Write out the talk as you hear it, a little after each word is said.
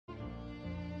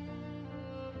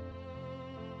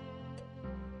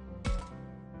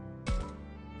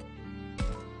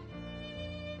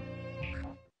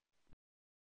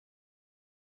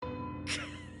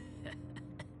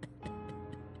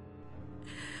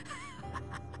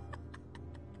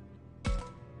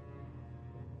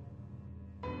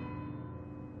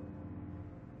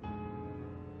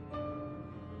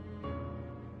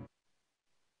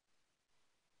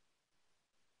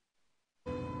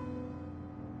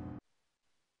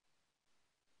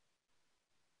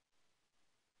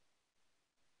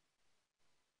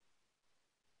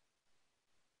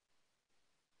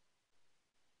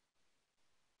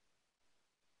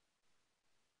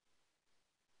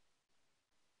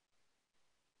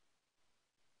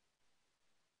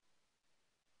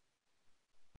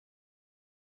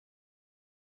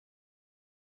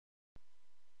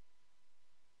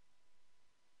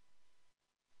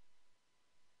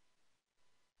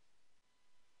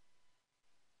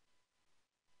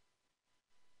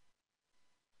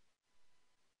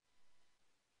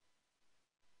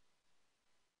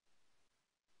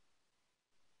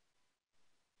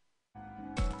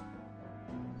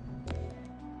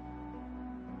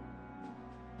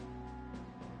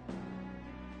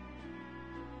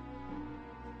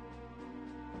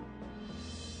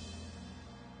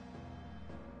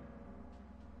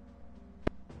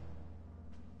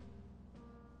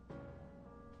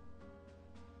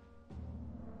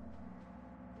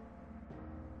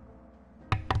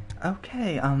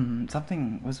Okay,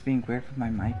 something was being weird with my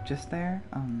mic just there.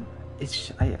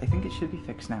 I think it should be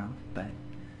fixed now, but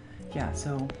yeah,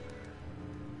 so,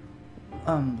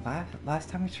 last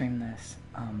time we streamed this,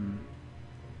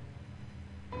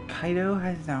 Kaido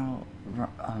has now,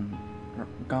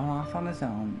 gone off on his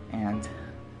own, and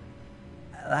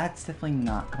that's definitely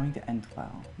not going to end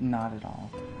well. Not at all.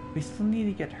 We still need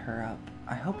to get her up.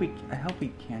 I hope we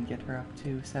can get her up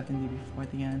to 70 before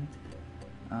the end.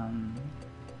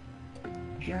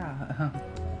 Yeah.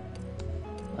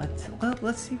 Let's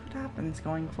see what happens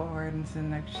going forward into the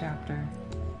next chapter.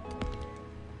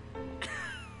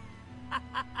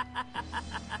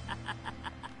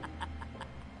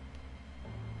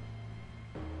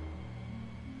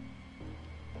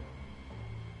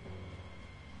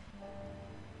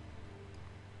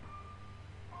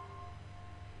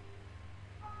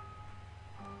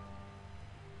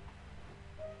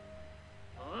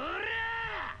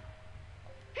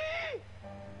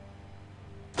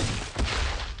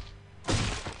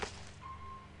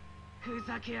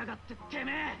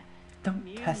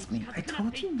 Don't test me. I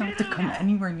told you not to come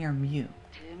anywhere near Mew.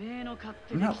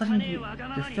 I'm not letting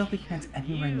your filthy hands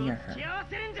anywhere near her.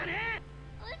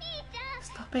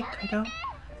 Stop it, Kaido.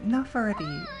 Enough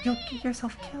already. You'll get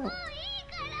yourself killed.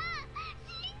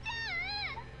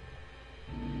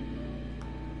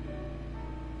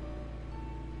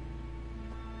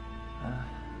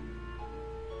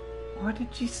 Why did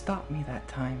she stop me that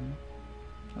time?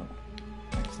 Oh,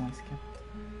 accidentally skipped.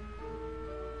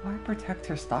 Why protect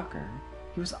her stalker?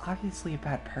 He was obviously a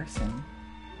bad person.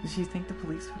 Did she think the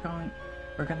police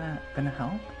were gonna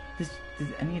help? Did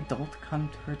any adult come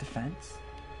to her defense?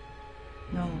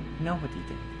 No, nobody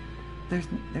did.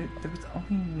 There was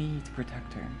only me to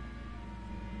protect her.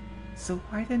 So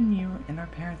why didn't you and our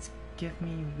parents give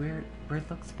me weird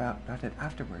looks about it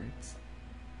afterwards?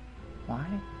 Why?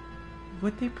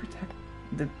 Would they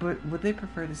would they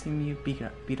prefer to see me beat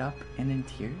up and in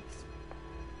tears?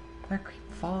 That creep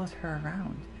followed her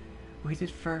around, waited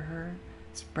for her,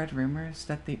 spread rumors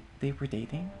that they were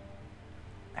dating.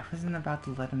 I wasn't about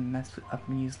to let him mess up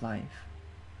Mew's life.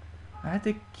 I had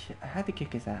to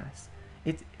kick his ass.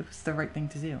 It was the right thing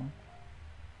to do.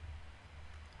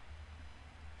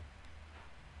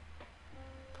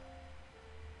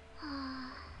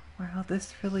 Wow,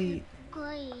 this really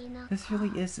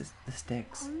is the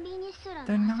sticks.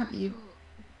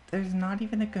 There's not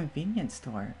even a convenience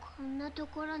store.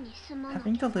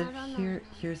 Having to live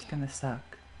here's gonna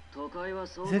suck.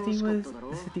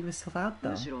 The city was sold out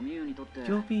though.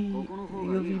 You'll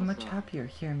be much happier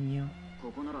here, Mew.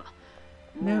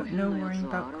 No worrying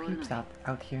about creeps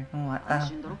out here.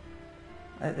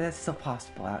 That's still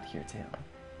possible out here too.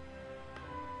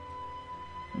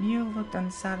 Mew looked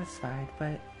unsatisfied,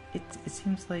 but it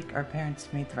seems like our parents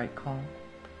made the right call.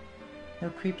 No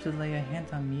creeps would lay a hand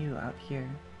on Mew out here.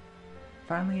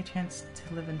 Finally a chance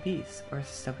to live in peace, or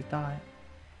so we thought.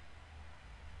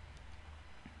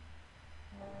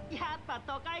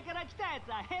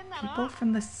 People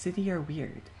from the city are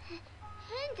weird.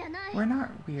 We're not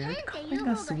weird. Calling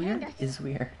us weird is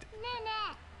weird.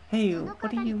 Hey,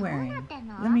 what are you wearing?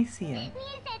 Let me see it.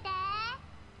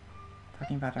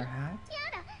 Talking about our hat?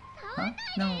 Huh?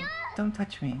 No, don't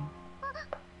touch me.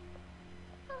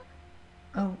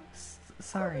 Oh,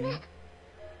 sorry. Did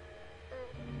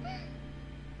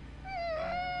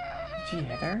she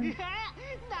hit her?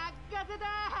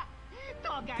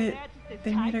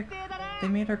 They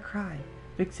made her cry.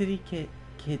 Big city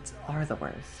kids are the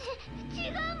worst.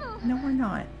 No, we're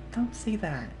not. Don't say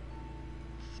that.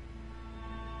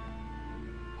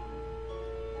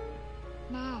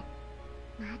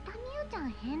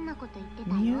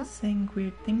 Mew's saying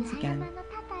weird things again.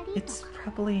 It's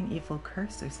probably an evil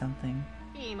curse or something.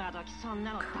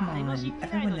 Come on,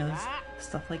 everyone knows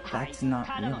stuff like that's not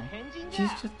real.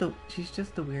 She's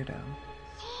just a weirdo.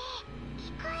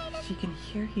 She can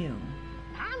hear you.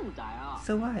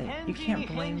 So what? You can't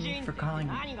blame me for calling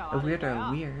a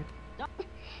weirdo weird. I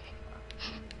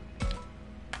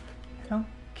don't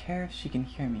care if she can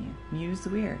hear me. Mew's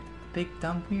weird. Big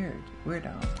dumb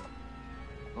weirdo.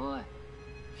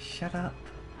 Shut up.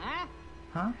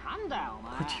 Huh?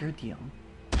 What's your deal?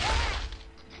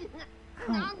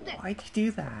 Oh, why'd you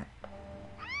do that?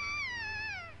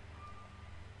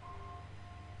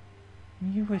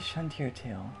 Mew was shunned here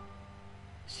too.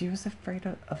 She was afraid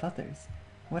of others.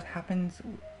 What happened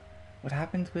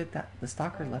with that? The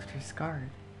stalker left her scarred.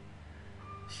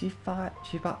 She fought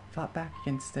back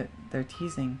against their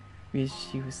teasing because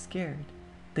she was scared.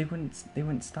 They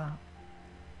wouldn't stop.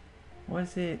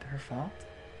 Was it her fault?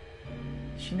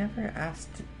 She never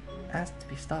asked to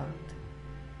be stopped.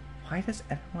 Why does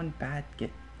everyone bad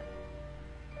get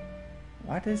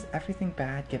Why does everything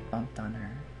bad get bumped on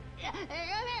her?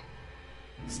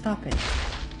 Stop it!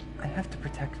 I have to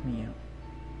protect Miyu.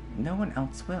 No one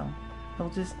else will. They'll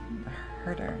just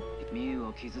hurt her.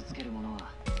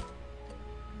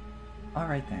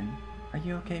 Alright then. Are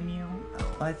you okay, Miyu?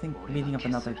 I think beating up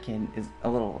another kid is a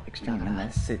little extreme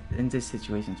in this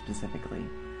situation specifically.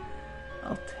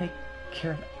 I'll take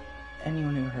care of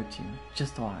anyone who hurts you.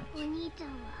 Just watch. You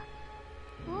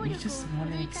just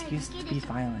want an excuse to be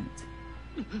violent.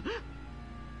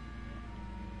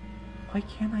 Why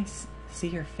can't I see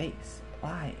your face?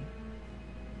 Why?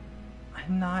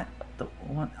 I'm not the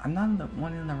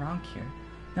one in the wrong here.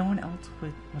 No one else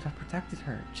would have protected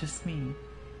her, just me.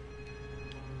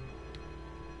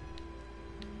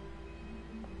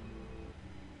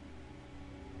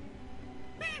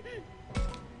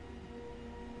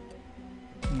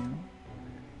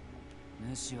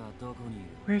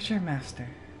 Where's your master?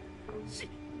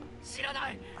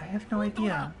 I have no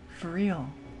idea. For real.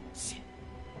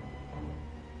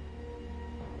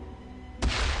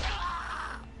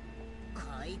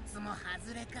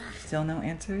 Still no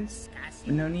answers?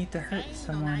 No need to hurt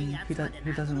someone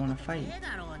who doesn't want to fight.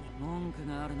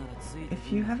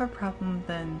 If you have a problem,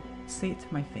 then say it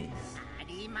to my face.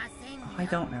 Oh, I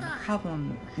don't have a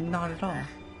problem. Not at all.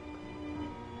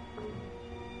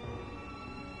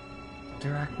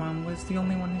 Digimon was the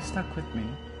only one who stuck with me.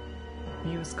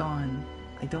 He was gone.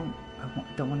 I don't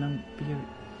want to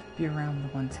be around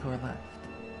the ones who are left.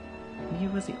 He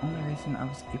was the only reason I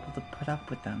was able to put up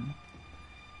with them.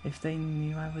 If they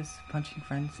knew I was punching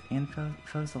friends and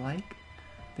foes alike,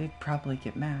 they'd probably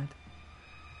get mad.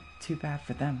 Too bad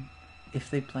for them. If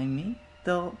they blame me,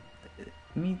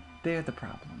 they're the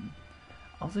problem.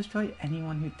 I'll destroy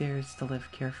anyone who dares to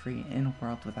live carefree in a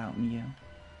world without Miyu.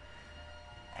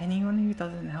 Anyone who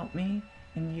doesn't help me,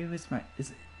 and you is my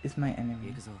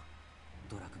enemy.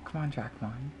 Come on,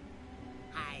 Dracmon.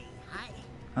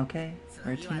 Okay,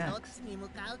 where to next?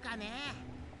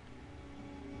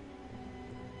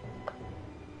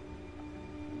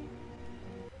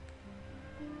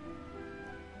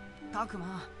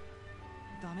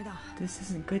 This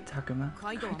isn't good, Takuma.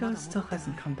 Kaido still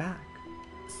hasn't come back.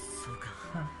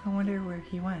 Huh, I wonder where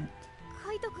he went.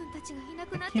 I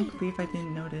can't believe I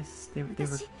didn't notice they were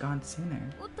gone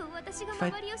sooner. If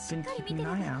I'd been keeping an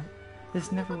eye out,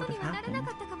 this never would have happened.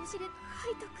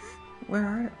 Where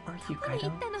are you,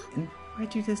 Kaido? And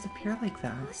why'd you disappear like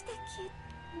that?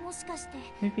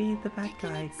 Maybe the bad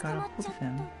guy got a hold of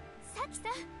him.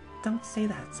 Don't say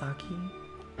that, Saki.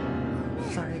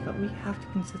 Sorry, but we have to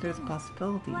consider the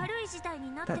possibility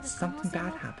that something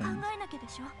bad happened.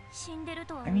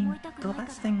 I mean, the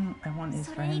last thing I want is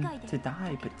for him to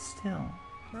die, but still.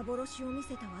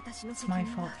 It's my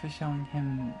fault for showing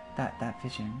him that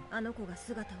vision.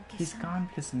 He's gone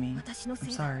because of me. I'm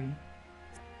sorry.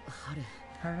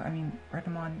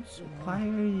 Redamon, why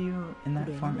are you in that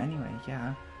form anyway?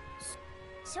 Yeah.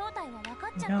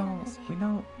 No,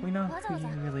 we know who you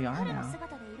really are now.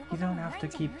 You don't have to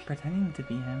keep pretending to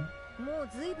be him.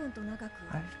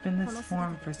 I've been this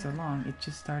form for so long, it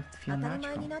just started to feel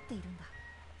natural.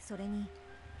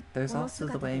 There's also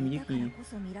the way Miyuki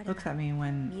looks at me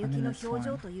when I'm in this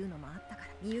form.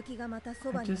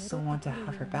 I just don't want to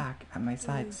have her back at my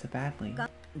side so badly.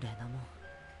 Do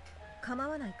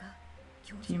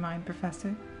you mind,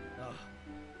 Professor?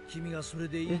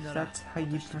 If that's how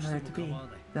you prefer it to be,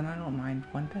 then I don't mind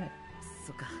one bit.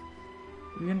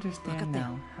 We understand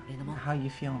now how you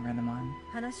feel, Renamon.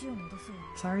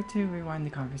 Sorry to rewind the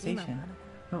conversation,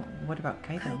 but what about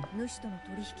Kaido?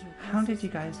 How did you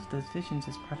guys with those visions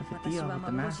as part of a deal with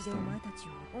the Master?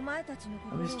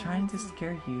 I was trying to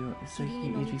scare you so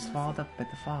you'd be swallowed up by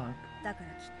the fog.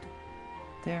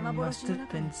 There must have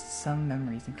been some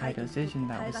memories in Kaido's vision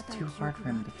that was too hard for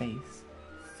him to face.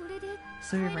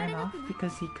 So he ran off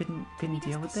because he couldn't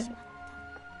deal with it?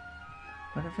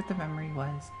 Whatever the memory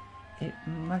was, it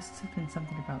must have been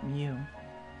something about you.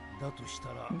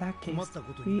 In that case,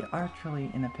 we are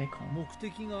truly in a pickle.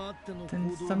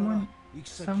 Then someone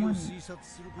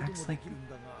acts like...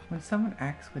 When someone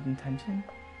acts with intention,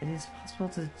 it is possible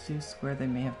to deduce where they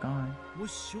may have gone.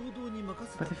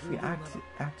 But if we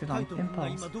acted on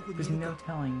impulse, there's no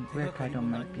telling where Kaido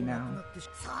might be now.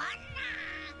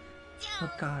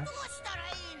 Oh gosh.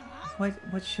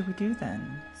 What should we do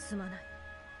then?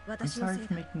 I'm sorry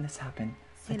for making this happen.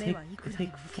 I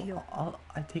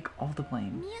take all the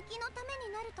blame.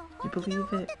 You believe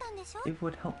it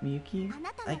would help Miyuki?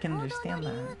 I can understand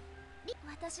that.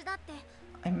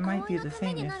 I might do the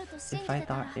same if I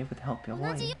thought it would help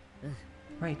Yoi.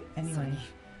 Right, anyway,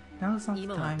 now's not the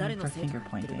time for finger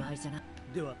pointing.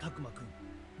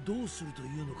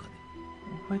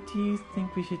 What do you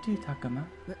think we should do, Takuma?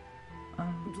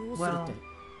 Well,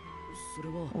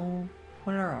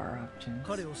 what are our options?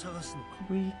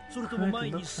 We could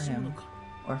look for him,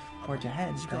 or forge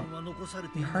ahead, but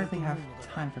we hardly have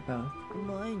time for both.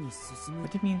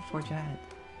 What do you mean, forge ahead?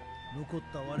 I mean,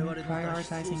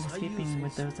 prioritizing escaping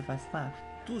with those of us left.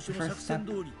 The first step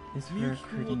is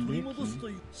recruiting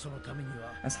Ryuki.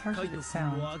 As harsh as it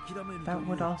sounds, that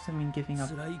would also mean giving up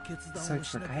the search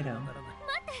for Kaido.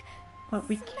 But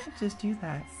we can't just do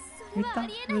that. We thought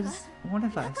he was one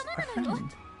of us, our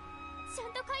friend.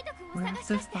 We have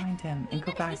to find him and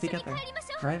go back together.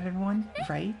 Right, everyone?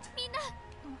 Right?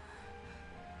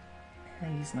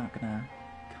 He's not gonna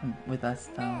come with us,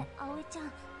 though.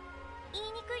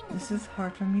 This is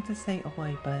hard for me to say,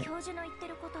 Oi, but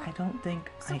I don't think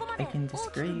I can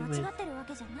disagree with what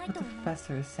the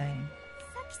professor is saying.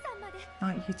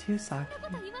 Not you too, Saki.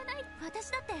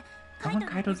 I want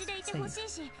Kaido to be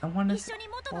safe. I want us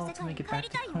all to make it back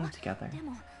to home together.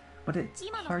 But it's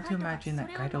hard to imagine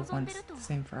that Kaido wants the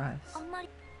same for us.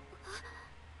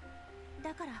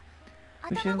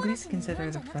 We should at least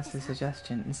consider the professor's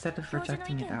suggestion instead of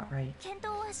rejecting it outright.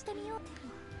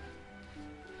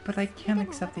 But I can't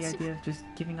accept the idea of just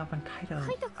giving up on Kaido.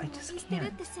 I just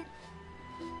can't.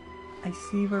 I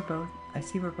see where both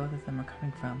of them are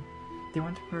coming from. They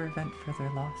want to prevent further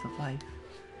loss of life.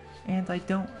 And I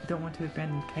don't want to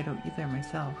abandon Kaido either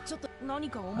myself.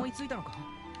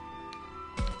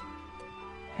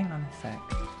 Hang on a sec.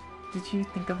 Did you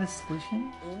think of a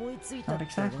solution? Not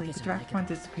exactly. The Dracmon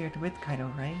disappeared with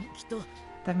Kaido, right?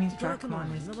 That means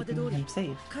Dracmon is keeping him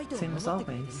safe, same as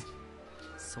always.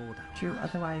 True,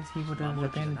 otherwise he would have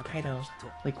abandoned Kaido,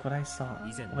 like what I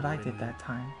did that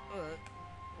time.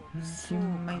 You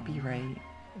might be right.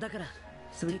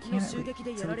 So we can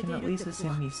at least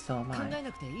assume he's still alive.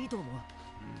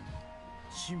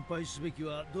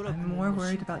 I'm more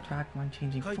worried about Dracmon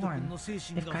changing form.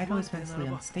 If Kaido is mentally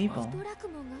unstable,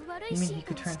 you mean he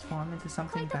could transform into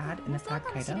something bad and attack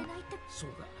Kaido?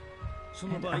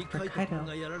 And after Kaido,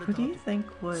 who do you think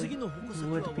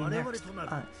would be next?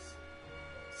 Us.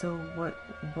 So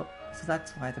so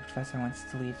that's why the professor wants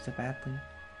to leave so badly.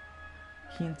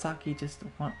 He and Saki just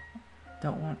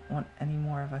don't want any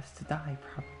more of us to die,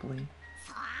 probably.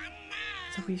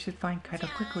 So we should find Kaido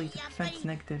quickly to prevent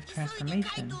negative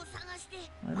transformation.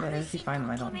 Well, if you find him,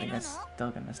 I don't think it's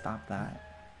still gonna stop that.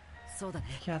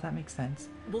 Yeah, that makes sense.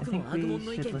 I think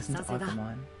we should listen to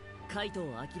Agumon.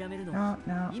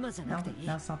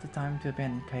 Now's not the time to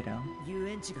abandon Kaido.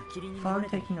 Fog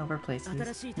taking over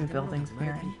places, new buildings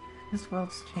appearing. This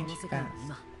world's changed fast.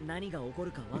 We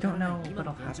don't know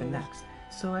what'll happen next,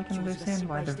 so I can understand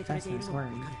why the professor is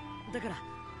worried.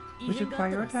 We should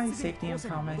prioritize safety and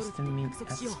promise to meet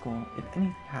at school if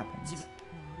anything happens.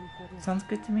 Sounds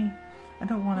good to me. I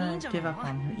don't want to give up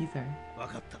on him either.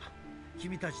 I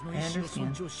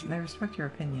understand, and I respect your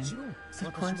opinion. So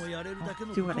of course,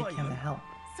 I'll do what I can to help.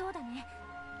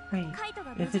 Right,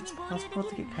 if it's possible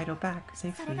to get Kaido back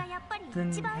safely, then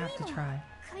we have to try.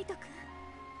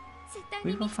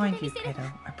 We will find you,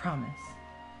 Kaido, I promise.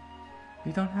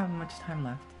 We don't have much time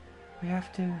left. We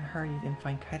have to hurry and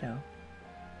find Kaido.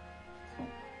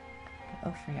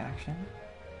 Oh, free action.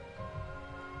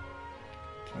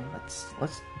 Okay,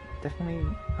 let's definitely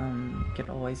get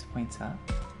Oi's points up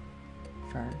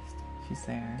first. She's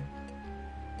there.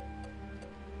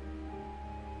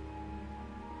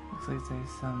 Looks like there's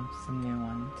some new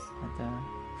ones at the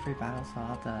free battle, so I'll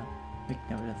have to make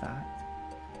note of that.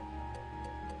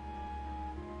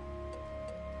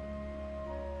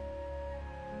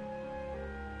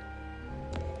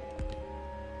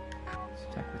 Let's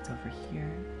check what's over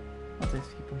here. Oh, there's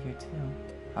people here too.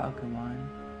 Oh, come on.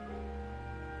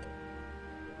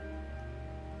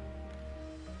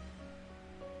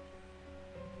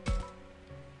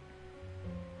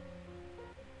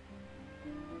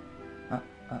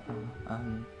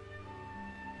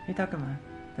 Hey Takuma,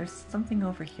 there's something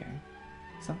over here.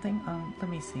 Something, let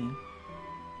me see.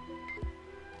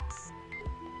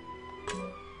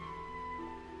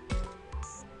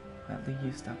 Gladly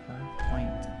used up a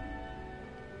point.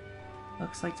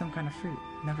 Looks like some kind of fruit.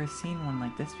 Never seen one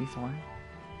like this before.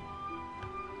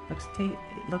 It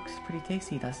looks pretty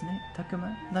tasty, doesn't it?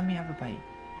 Takuma, let me have a bite.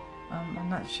 I'm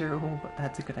not sure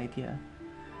that's a good idea.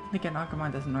 Again,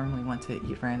 Agumon doesn't normally want to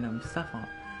eat random stuff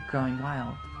growing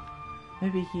wild.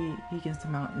 Maybe he can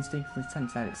somehow instinctively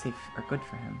sense that it's safe or good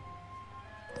for him.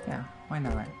 Yeah, why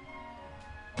not?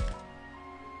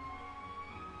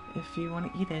 If you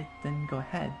want to eat it, then go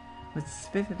ahead. But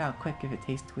spit it out quick if it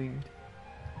tastes weird.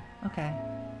 Okay.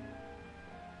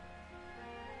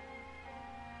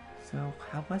 So,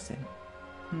 how was it?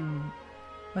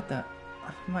 What the?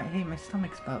 my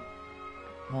stomach's about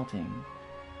bulging.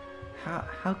 How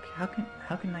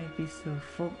can I be so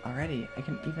full already? I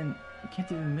can't even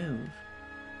move.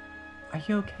 Are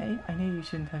you okay? I know you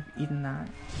shouldn't have eaten that.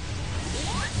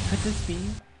 Could this be?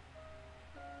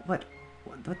 What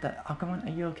the Agumon? Are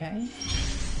you okay?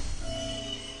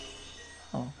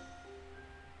 Oh,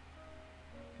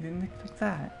 I didn't expect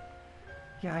that.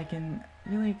 Yeah, I cannot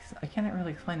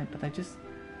really explain it, but I just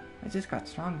got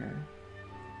stronger.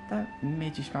 That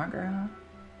made you stronger, huh?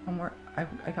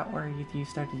 I got worried you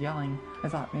started yelling. I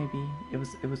thought maybe it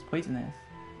was poisonous.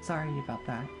 Sorry about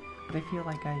that, but I feel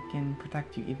like I can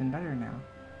protect you even better now.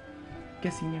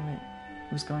 Guess you knew it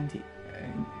was going to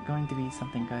be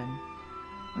something good.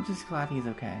 I'm just glad he's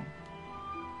okay.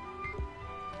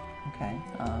 Okay,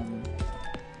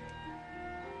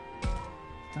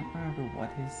 don't remember what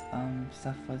his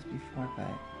stuff was before,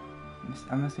 but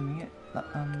I'm assuming it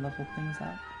leveled things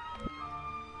up.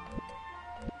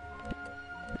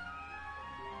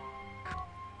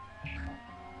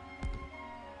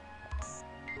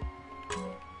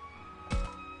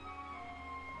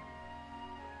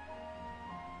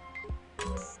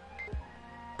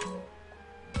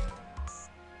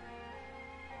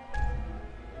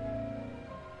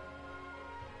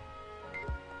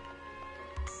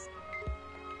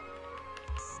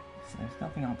 So there's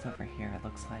nothing else over here, it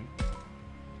looks like.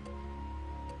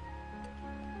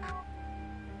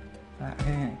 But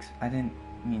I didn't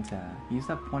mean to use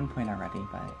up 1 point already,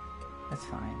 but that's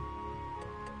fine.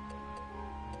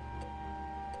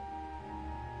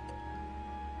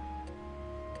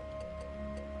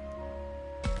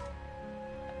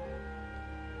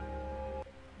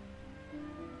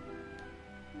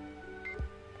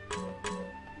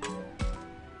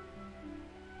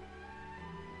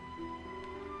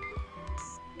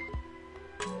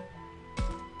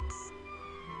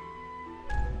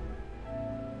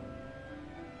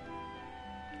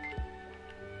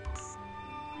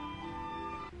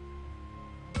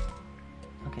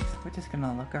 Okay, so we're just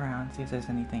gonna look around, see if there's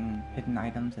anything hidden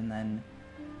items, and then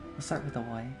we'll start with the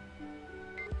boy.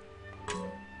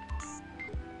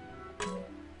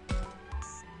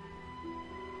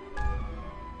 A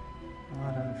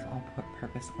lot of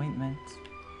all-purpose ointments.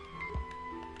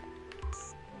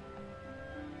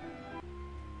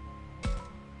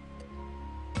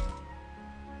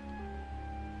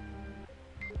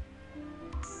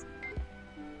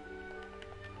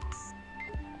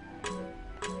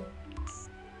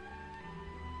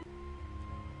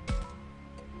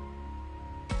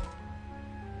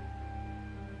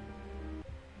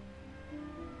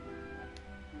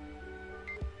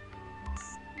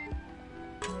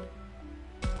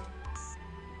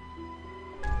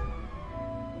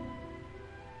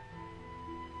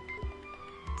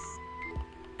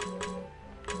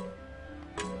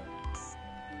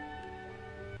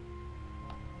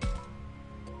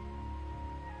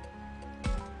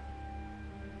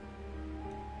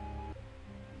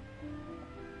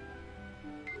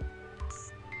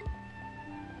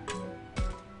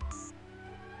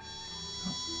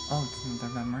 Oh, it's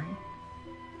another memory?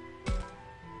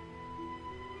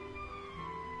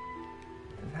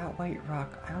 That white rock,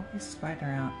 I always spied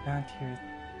around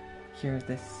here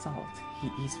this salt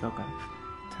he spoke of.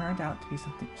 Turned out to be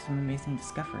some amazing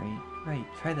discovery. Right,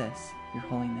 try this, Your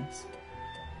Holiness.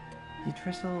 You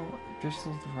drizzled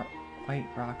white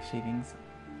rock shavings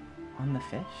on the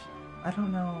fish? I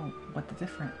don't know what the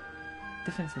difference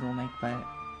it'll make, but...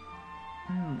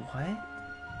 what?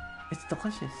 It's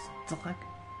delicious. Delectable.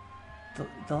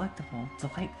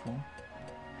 Delightful.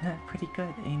 Pretty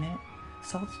good, ain't it?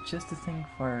 Salt's just the thing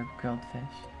for grilled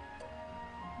fish.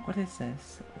 What is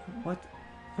this?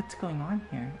 What's going on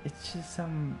here? It's just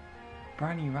some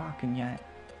briny rock, and yet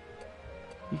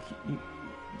you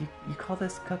call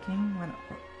this cooking?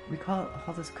 We call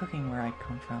this cooking where I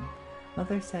come from.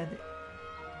 Mother said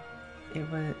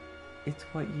it's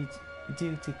what you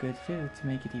do to good food to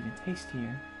make it even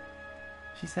tastier.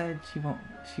 She said she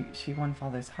won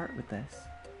Father's heart with this.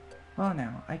 Well,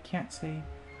 now I can't say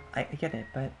I get it,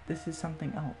 but this is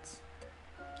something else.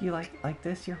 You like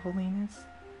this, Your Holiness?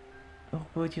 Oh,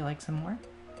 would you like some more?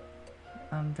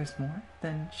 There's more?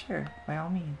 Then sure, by all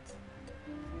means.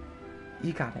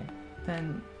 You got it.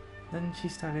 Then she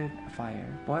started a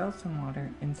fire, boiled some water,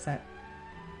 and set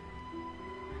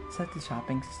to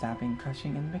chopping, stabbing,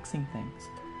 crushing, and mixing things.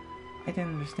 I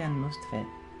didn't understand most of it,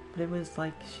 but it was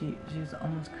like she was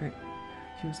almost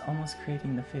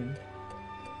creating the food.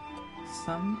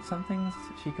 Some things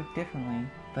she cooked differently,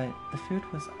 but the food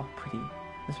was all pretty,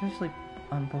 especially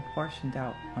proportioned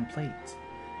out on plates.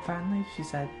 Finally, she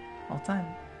said, "All done.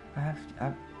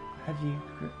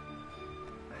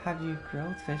 have you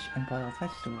grilled fish and boiled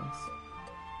vegetables.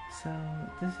 So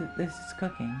this is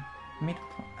cooking.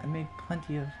 I made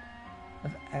plenty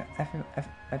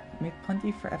I made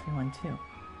plenty for everyone too.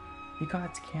 You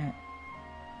gods can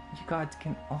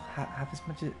all have as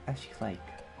much as you like.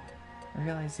 I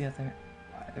realized the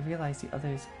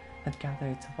others had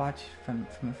gathered to watch from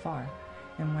afar,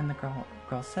 and when the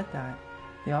girl said that,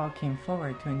 they all came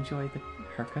forward to enjoy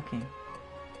her cooking.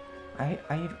 I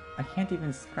can't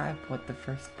even describe what the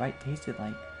first bite tasted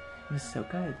like. It was so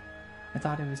good. I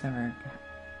thought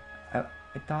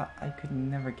I could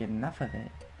never get enough of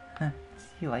it. Do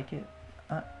you like it?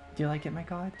 Do you like it, my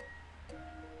god?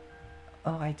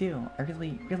 Oh, I do. I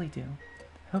really do.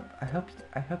 I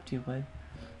hoped you would.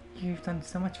 You've done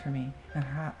so much for me, and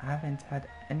haven't had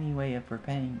any way of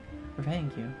repaying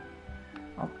you.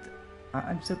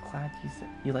 I'm so glad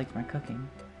you liked my cooking.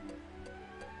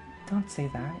 Don't say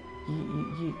that.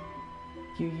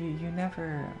 You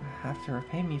never have to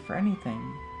repay me for anything.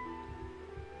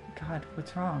 God,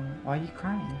 what's wrong? Why are you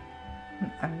crying?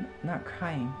 I'm not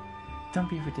crying. Don't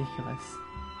be ridiculous.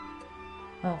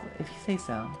 Well, if you say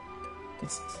so.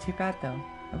 It's too bad though.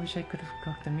 I wish I could have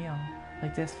cooked a meal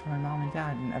like this for my mom and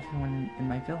dad and everyone in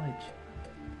my village.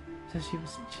 So she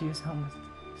is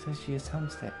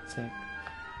homesick. I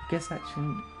guess that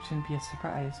shouldn't be a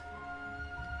surprise.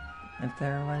 If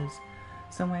there was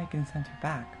some way I can send her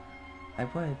back, I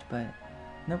would, but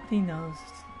nobody knows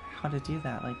how to do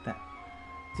that like that.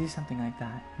 Do something like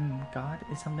that. God,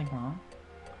 is something wrong?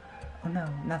 Oh no,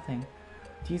 nothing.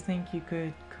 Do you think you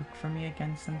could cook for me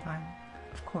again sometime?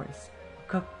 Of course.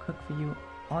 I'll cook for you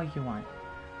all you want.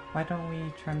 Why don't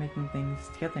we try making things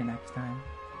together next time?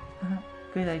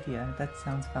 Good idea. That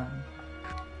sounds fun.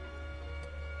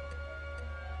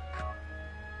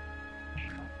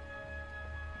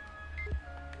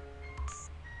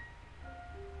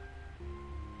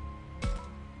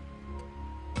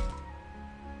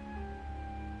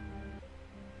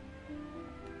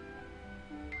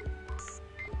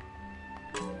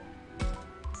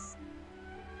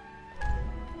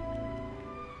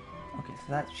 Okay,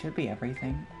 so that should be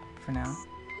everything for now.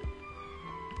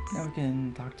 Now we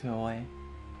can talk to Oi.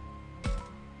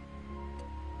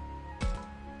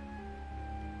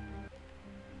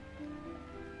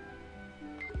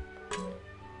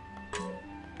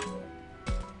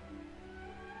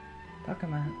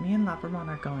 Takuma, me and Labramon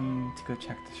are going to go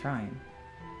check the shrine.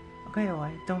 Okay,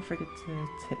 Oi, don't forget to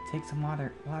take some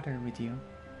water with you.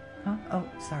 Huh? Oh,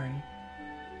 sorry.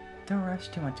 Don't rush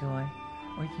too much, Oi,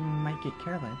 or you might get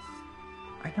careless.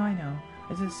 I know.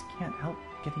 I just can't help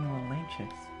getting a little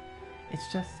anxious.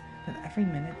 It's just that every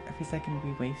minute, every second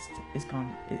we waste is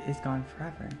gone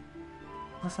forever.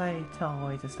 Plus I tell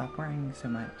Oi to stop worrying so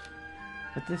much.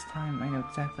 But this time I know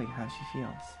exactly how she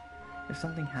feels. If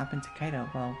something happened to Kaido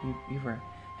while we were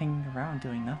hanging around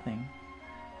doing nothing.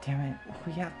 Damn it,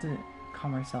 we have to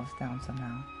calm ourselves down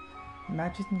somehow.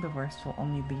 Imagining the worst will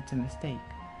only lead to mistake.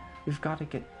 We've got to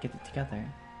get it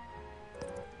together.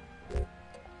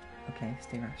 Okay,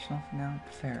 stay rational for now,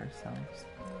 prepare ourselves.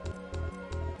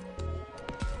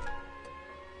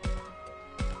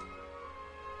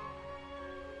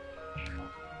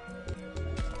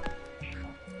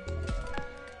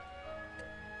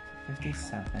 So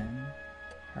 57.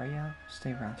 Hurry up,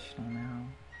 stay rational now.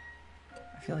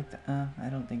 I feel like I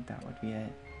don't think that would be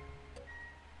it.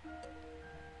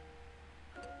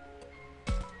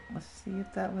 Let's see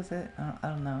if that was it. I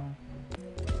don't know.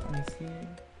 Let me see.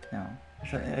 No.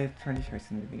 So I'm pretty sure it's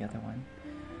gonna be the other one.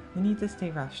 We need to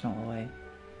stay rational, Oi.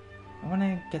 I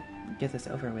wanna get this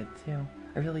over with too.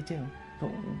 I really do. But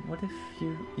what if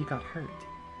you got hurt?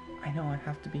 I know I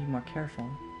have to be more careful.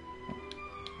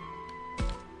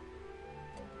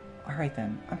 Alright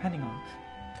then, I'm heading off.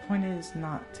 The point is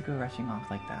not to go rushing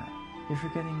off like that. You're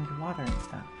forgetting your water and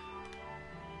stuff.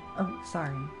 Oh,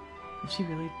 sorry. Is she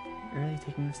really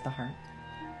taking this to heart?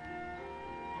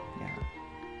 Yeah.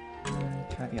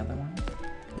 Try the other one.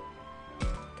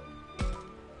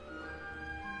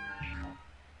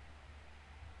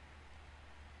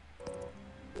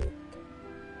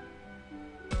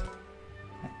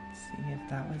 Let's see if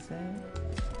that was it.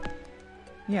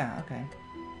 Yeah, okay.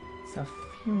 So a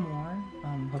few more.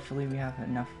 Hopefully we have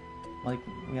enough, like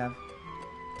we have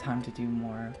time to do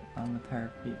more with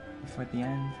her before the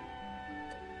end.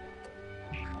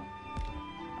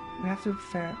 We have to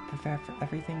prepare for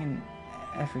everything and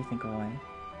everything away.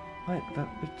 But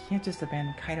we can't just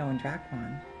abandon Kaido and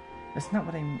Dracmon. That's not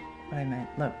what I meant.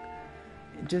 Look,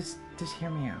 just hear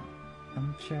me out.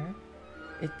 I'm sure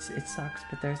it sucks,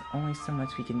 but there's only so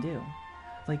much we can do.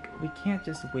 Like, we can't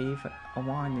just wave a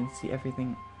wand and see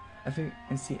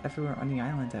everywhere on the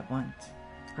island at once.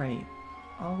 Right.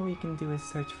 All we can do is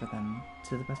search for them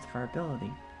to the best of our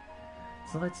ability.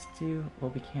 So let's do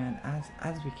what we can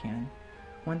as we can,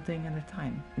 one thing at a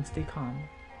time, and stay calm.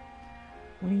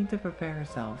 We need to prepare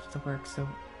ourselves to work so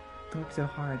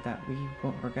hard that we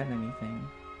won't regret anything.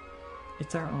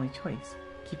 It's our only choice.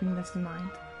 Keeping this in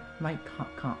mind might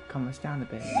calm us down a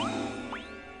bit.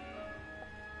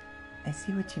 I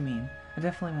see what you mean. I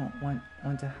definitely won't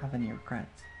want to have any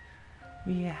regrets.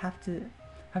 We have to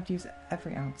use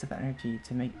every ounce of energy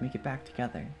to make it back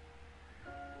together.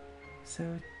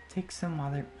 So take some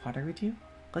water with you.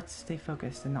 Let's stay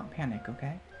focused and not panic,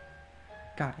 okay?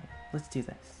 Got it. Let's do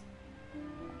this.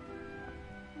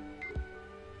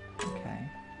 Okay.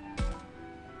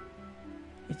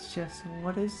 It's just,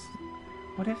 what if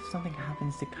something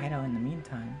happens to Kaido in the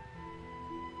meantime?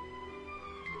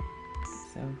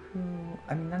 So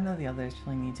I mean, none of the others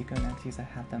really need to go next because I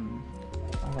have them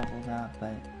all leveled up,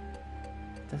 but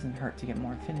it doesn't hurt to get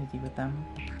more affinity with them.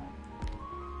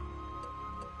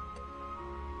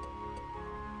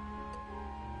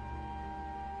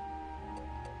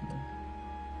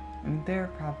 I mean, they're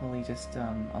probably just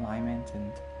alignment,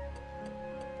 and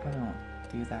probably won't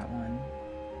do that one.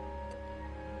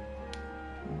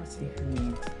 Well, let's see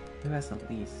who has the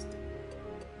least.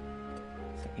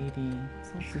 So 80.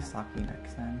 So let's do Saki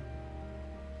next then.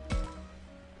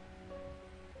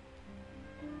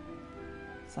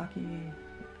 Saki,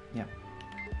 yeah.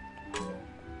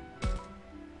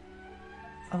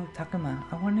 Oh, Takuma,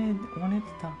 I wanted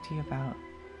to talk to you about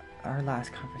our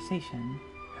last conversation.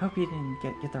 I hope you didn't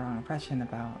get the wrong impression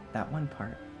about that one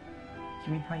part.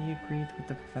 You mean how you agreed with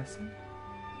the professor?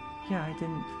 Yeah, I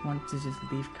didn't want to just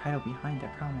leave Kaido behind, I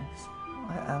promise.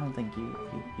 I don't think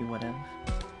you would have.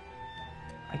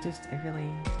 I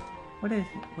really... What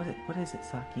is it,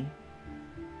 Saki?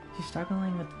 She's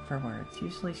struggling for words.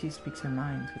 Usually she speaks her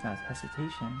mind without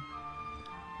hesitation.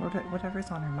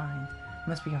 Whatever's on her mind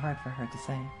must be hard for her to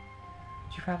say.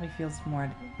 She probably feels more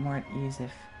at ease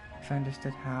if I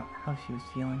understood how she was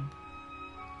feeling.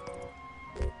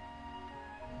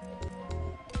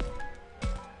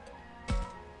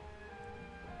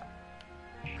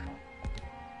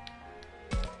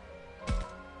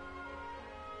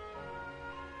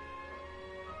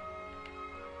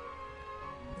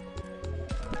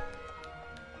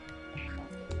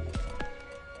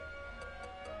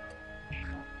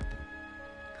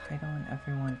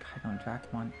 Kaido and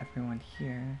Dracmon, everyone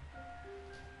here.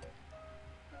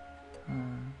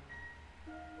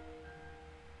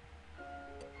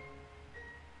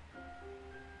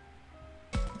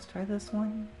 Let's try this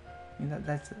one. I mean,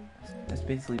 that's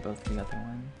basically both the other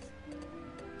ones.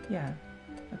 Yeah,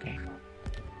 okay.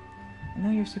 I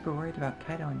know you're super worried about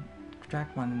Kaido and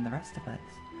Dracmon and the rest of us,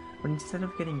 but instead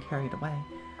of getting carried away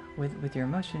with your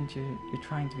emotions, you're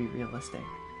trying to be realistic.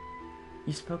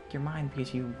 You spoke your mind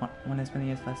because you want as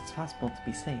many of us as possible to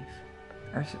be safe.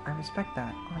 I respect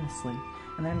that, honestly,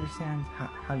 and I understand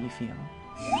how you feel.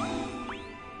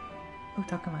 Oh,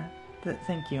 Takuma,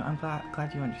 thank you. I'm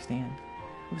glad you understand.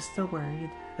 I was still worried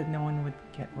that no one would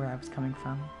get where I was coming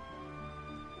from.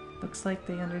 Looks like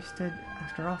they understood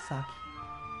after all, Saki.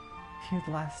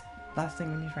 The last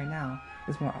thing we need right now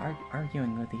is more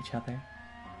arguing with each other.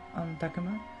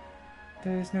 Takuma,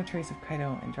 there's no trace of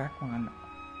Kaido and Dracmon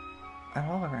at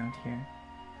all around here.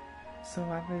 So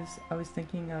I was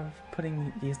thinking of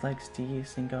putting these legs to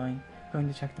use and going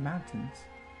to check the mountains.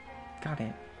 Got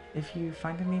it. If you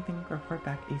find anything, report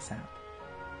back ASAP.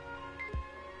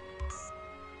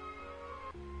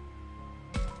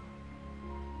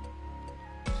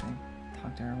 Should I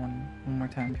talk to her one more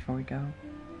time before we go?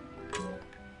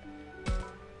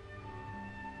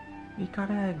 We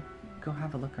gotta go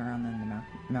have a look around in the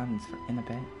mountains in a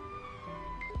bit.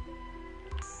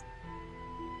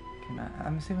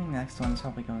 I'm assuming the next one's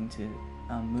probably going to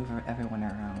move everyone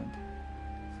around.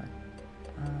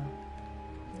 So,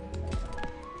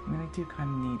 I mean, I do kind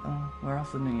of need. Oh, we're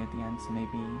also new at the end, so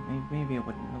maybe it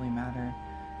wouldn't really matter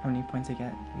how many points I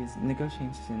get, because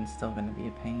negotiation is still going to be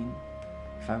a pain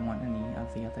if I want any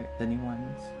of the new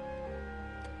ones.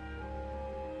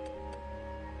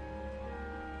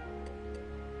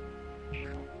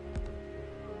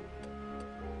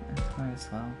 Might as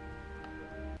well.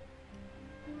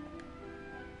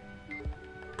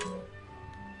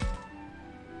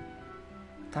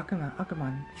 Takuma,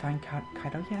 Agumon, find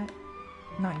Kaido yet?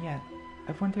 Not yet.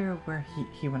 I wonder where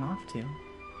he went off to.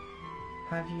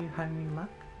 Have you had any luck?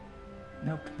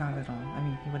 Nope, not at all. I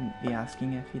mean, he wouldn't be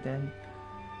asking if he did.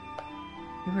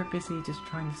 We were busy just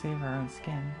trying to save our own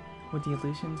skin, with the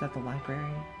illusions at the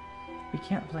library. We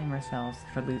can't blame ourselves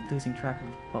for losing track of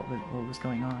what was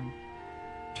going on.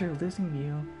 True, losing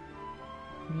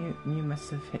You must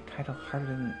have hit Kaido harder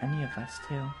than any of us,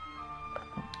 too.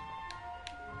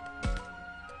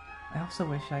 I also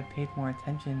wish I'd paid more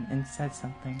attention and said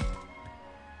something.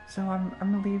 So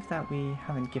I'm relieved that we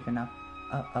haven't given up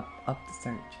the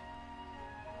search.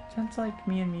 Sounds like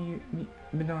me and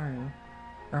Minoru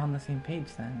are on the same page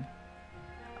then.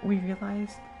 We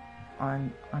realized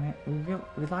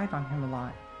relied on him a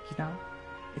lot, you know?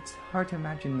 It's hard to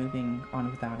imagine moving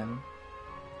on without him.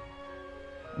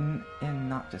 And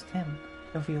not just him.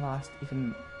 If we lost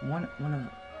even one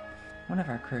of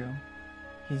our crew,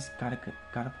 he's got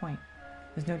a point.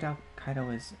 There's no doubt Kaido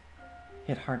was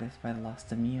hit hardest by the loss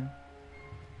of Miu.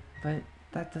 But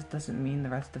that just doesn't mean the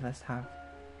rest of us have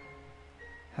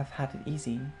had it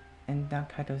easy, and now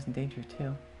Kaido's in danger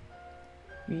too.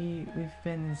 We've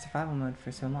been in survival mode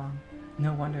for so long.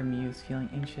 No wonder Miu's feeling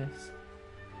anxious.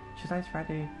 Should I try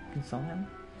to console him?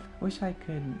 I wish I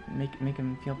could make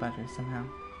him feel better somehow.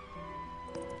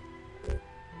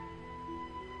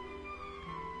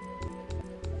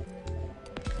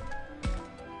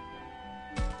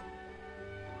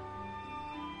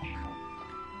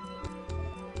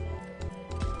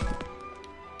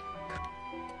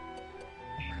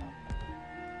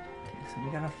 So we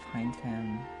gotta find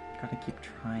him, gotta keep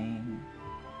trying.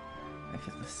 I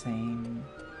feel the same.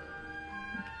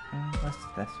 Let's do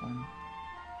this one.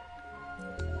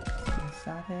 Is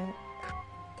that it?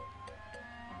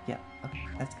 Yeah, okay,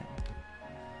 that's good.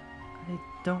 I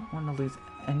don't want to lose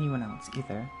anyone else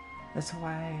either. That's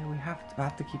why we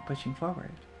have to keep pushing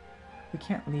forward. We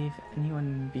can't leave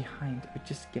anyone behind or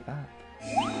just give up.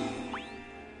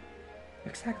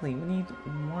 Exactly, we need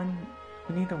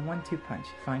a 1-2 punch.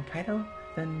 Find Kaido,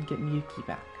 then get Miyuki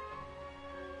back.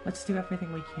 Let's do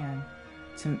everything we can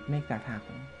to make that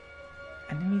happen.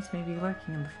 Enemies may be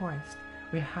lurking in the forest.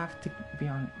 We have to be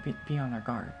on our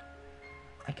guard.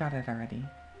 I got it already.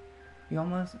 We're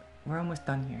almost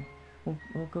done here.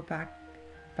 We'll go back.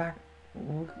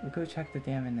 We'll go check the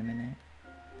dam in a minute.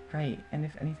 Right, and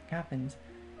if anything happens,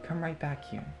 come right back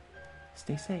here.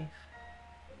 Stay safe.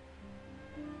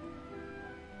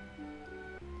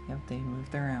 Yep, they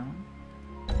moved around.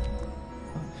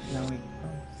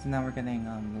 So now we're getting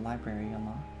the library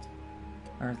unlocked,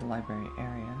 or the library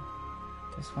area.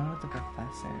 There's one with the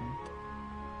professor.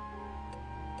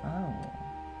 Oh.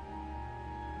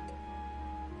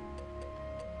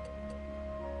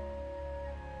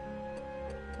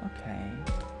 Okay.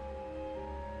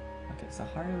 Okay, so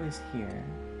Haru is here.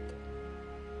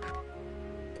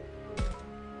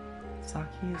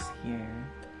 Saki is here.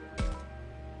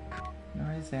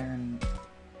 Nor is there and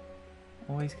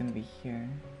always gonna be here.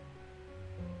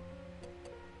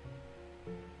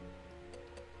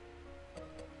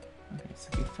 Okay, so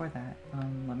before that,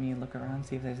 let me look around,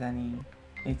 see if there's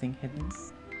anything hidden.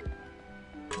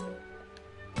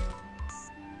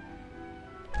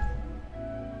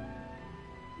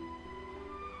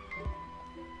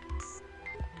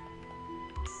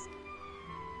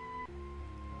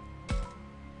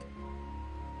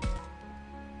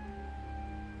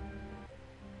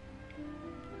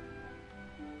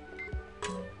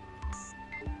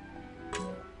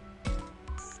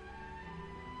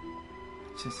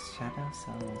 Just shadow,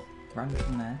 so run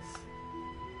from this.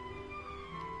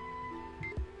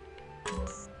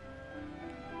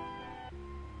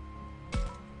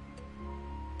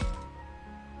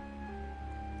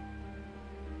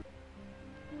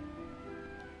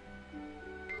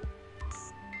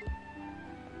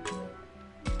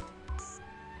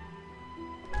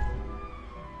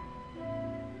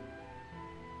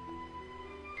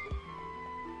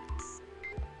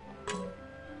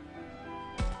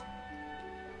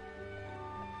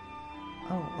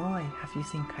 Oh, Oi, have you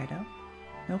seen Kaido?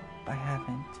 Nope, I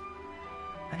haven't.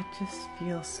 I just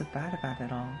feel so bad about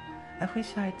it all. I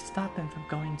wish I'd stop him from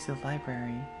going to the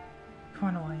library.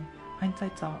 Come on, Oi,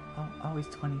 hindsight's always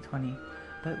 20/20,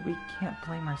 but we can't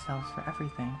blame ourselves for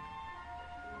everything.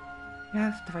 You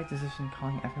have the right decision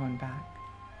calling everyone back.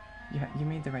 Yeah, you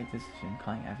made the right decision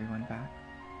calling everyone back.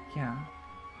 Yeah.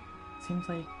 Seems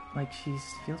like she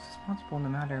feels responsible no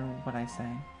matter what I say.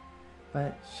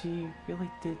 But she really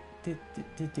did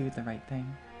do the right thing.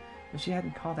 If she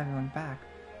hadn't called everyone back,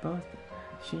 both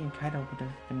she and Kaido would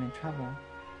have been in trouble.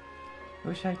 I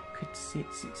wish I could see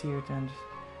her to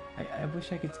I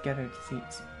wish I could get her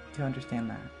to understand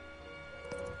that.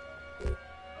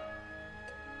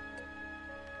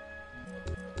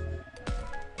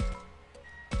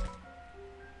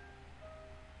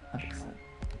 Okay, so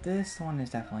this one is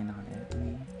definitely not it. Let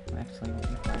me actually,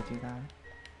 before I do that.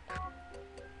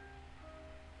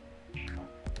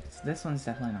 So this one's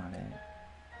definitely not it.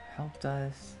 Helped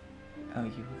us. Oh,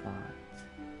 you lot.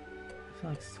 feel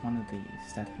like it's one of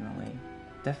these, definitely.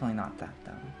 Definitely not that,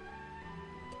 though.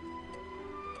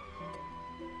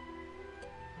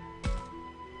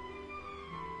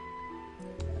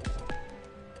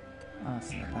 Oh,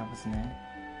 so that wasn't it.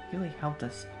 You really helped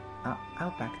us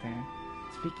out back there.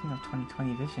 Speaking of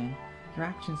 2020 vision, your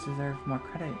actions deserve more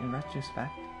credit in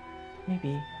retrospect.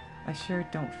 Maybe. I sure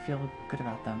don't feel good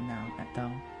about them now,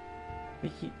 though.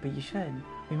 But you should.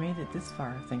 We made it this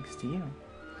far thanks to you.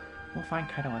 We'll find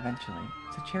Kaido eventually,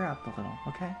 so cheer up a little,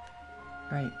 okay?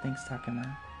 Right, thanks,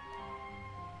 Takuma.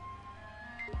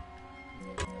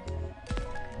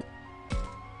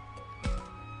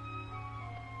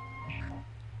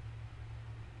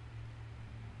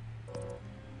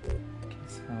 Okay,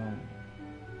 so...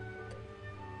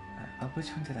 which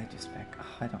one did I just pick? Oh,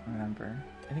 I don't remember.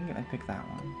 I think I picked that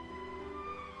one.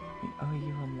 We owe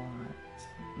you a lot.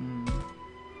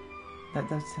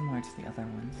 That's similar to the other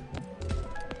ones.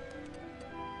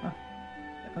 Oh,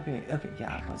 okay,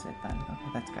 yeah, that was it then. Okay,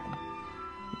 that's good.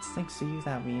 It's thanks to you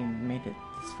that we made it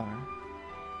this far.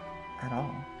 At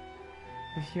all.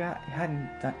 If you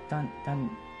hadn't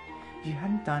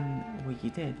done what you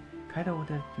did, Kaido would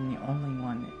have been the only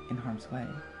one in harm's way.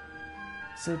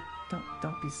 So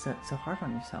don't be so hard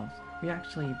on yourselves. We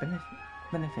actually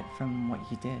benefit from what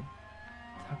you did.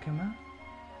 Takuma?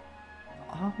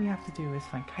 All we have to do is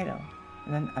find Kaido,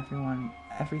 and then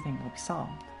everything will be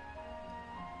solved.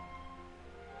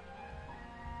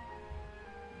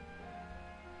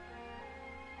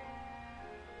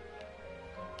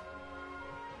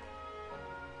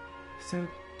 So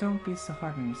don't be so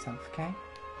hard on yourself, okay?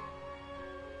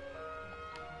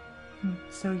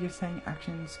 So you're saying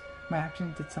my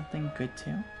actions did something good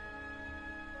too?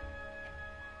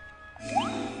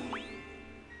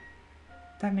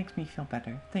 That makes me feel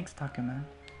better. Thanks, Takuma.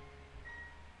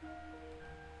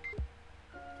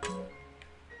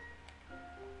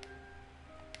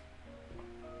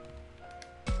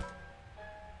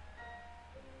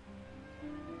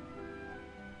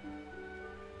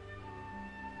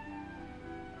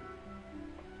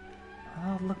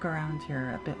 I'll look around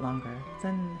here a bit longer,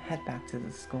 then head back to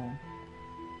the school.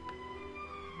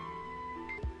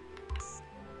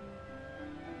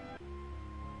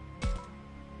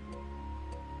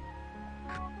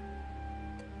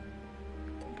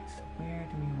 Where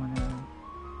do we want to...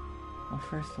 Well,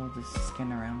 first we'll just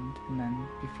scan around, and then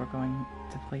before going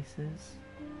to places...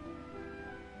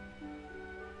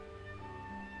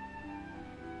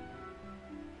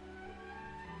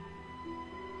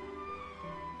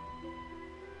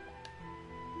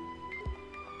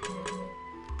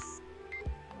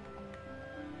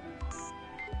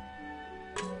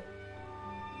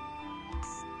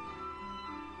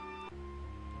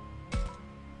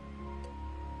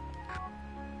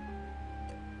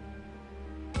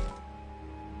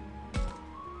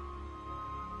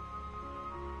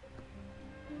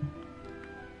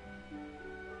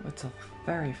 It's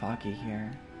very foggy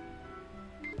here.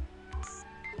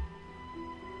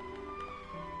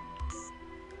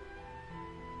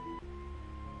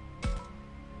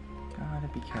 Gotta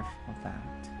be careful of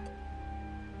that.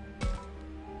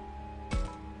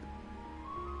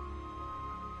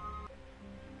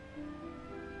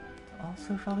 It's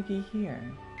also foggy here.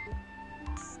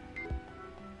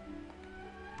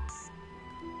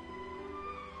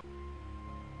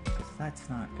 Because that's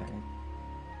not good.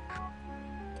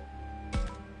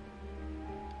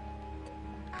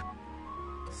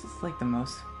 This is like the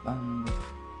most we've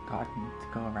gotten to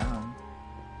go around.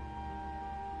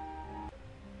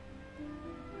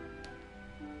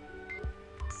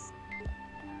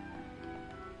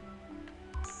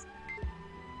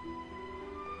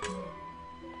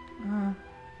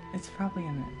 It's probably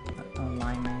an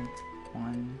alignment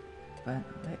one, but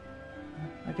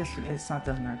I guess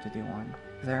doesn't hurt to do one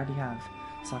because I already have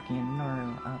Saki and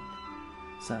Noru up,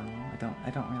 so I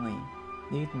don't really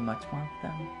need much more of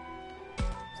them. So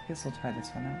I guess we'll try this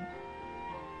one out.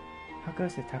 How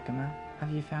goes it, Takuma?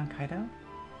 Have you found Kaido?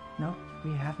 Nope,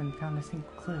 we haven't found a single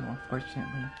clue,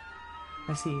 unfortunately.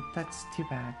 I see, that's too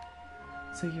bad.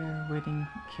 So you're waiting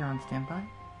here on standby?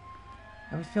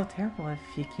 I would feel terrible if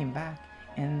he came back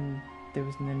and there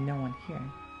was no one here.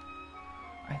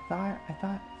 I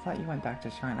thought you went back to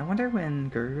Shrine. I wonder when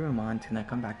Garurumon's gonna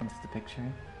come back into the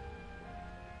picture.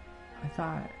 I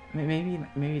thought maybe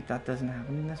that doesn't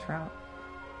happen in this route.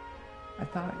 I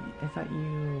thought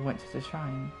you went to the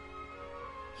Shrine.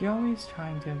 You're always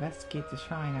trying to investigate the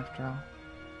Shrine after all.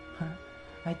 Huh?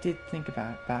 I did think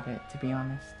about it, to be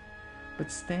honest.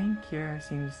 But staying here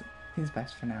seems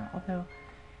best for now, although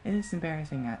it is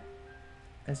embarrassing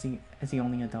as the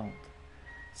only adult.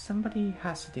 Somebody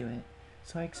has to do it,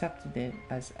 so I accepted it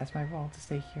as my role to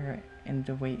stay here and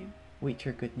to wait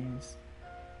your good news.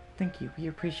 Thank you, we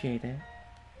appreciate it.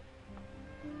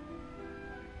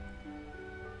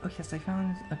 Oh yes, I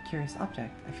found a curious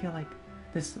object. I feel like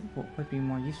this would be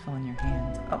more useful in your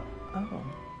hands. Oh.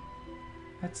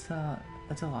 That's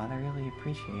a lot, I really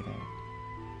appreciate it.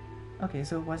 Okay,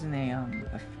 so it wasn't a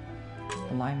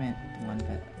alignment one,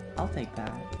 but I'll take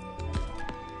that.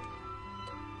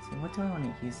 So what do I want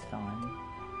to use it on?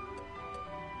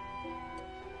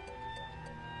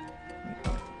 Wait,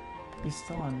 oh, he's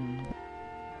still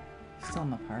in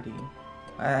the party.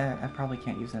 I probably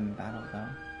can't use him in battle though.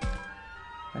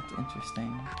 That's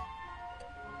interesting.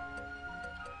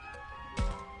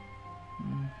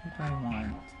 Who do I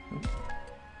want? Ooh.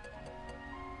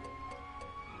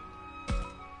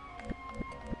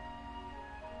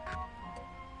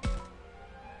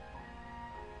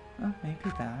 Oh, maybe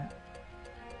that.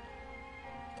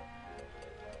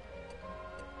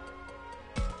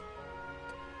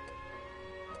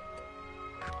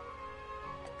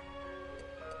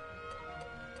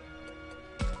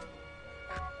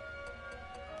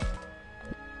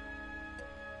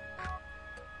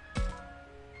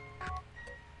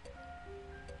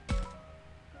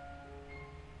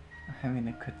 I mean,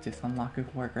 it could just unlock a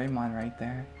Greymon right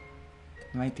there.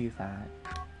 I might do that.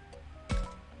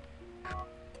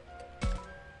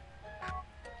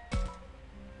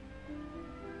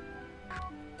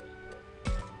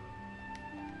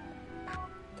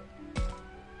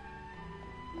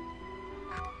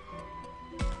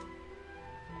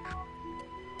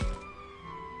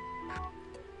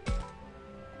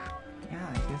 Yeah,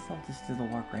 I guess I'll just do the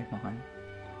War Greymon.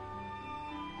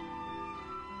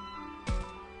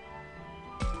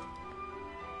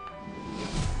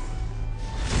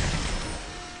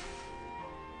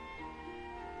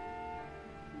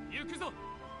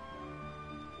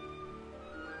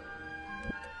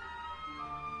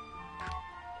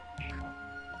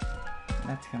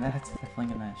 That's definitely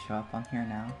gonna show up on here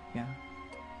now, yeah.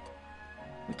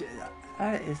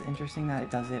 That is interesting that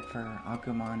it does it for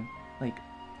Agumon. Like,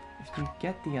 if you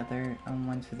get the other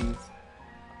ones for these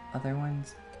other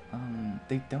ones,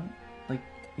 they don't, like,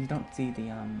 you don't see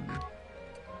the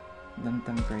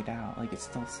them grayed out. Like, it's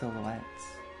still silhouettes,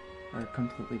 or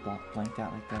completely blanked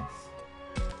out like this.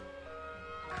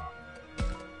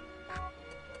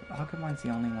 Agumon's the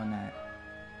only one that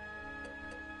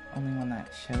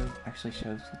actually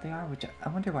shows what they are, which I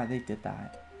wonder why they did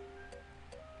that.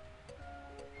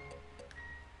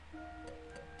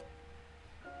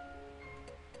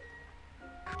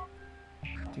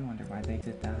 I do wonder why they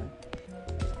did that.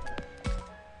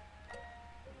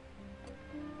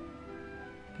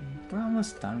 Okay, we're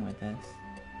almost done with this.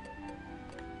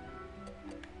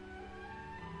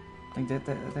 Like,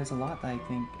 there's a lot that I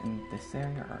think in this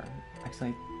area are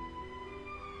actually.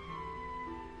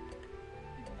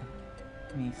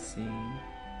 Let me see.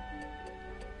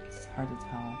 It's hard to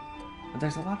tell. But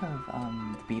there's a lot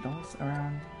of beetles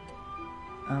around.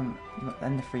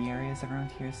 And the free areas around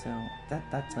here, so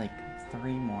that's like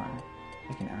 3 more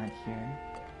I can add here.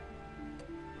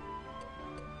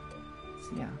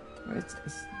 So yeah,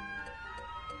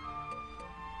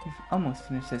 we've almost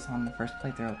finished this on the first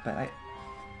playthrough, but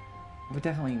we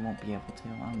definitely won't be able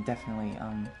to. Definitely,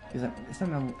 because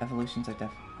some evolutions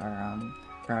are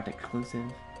route exclusive.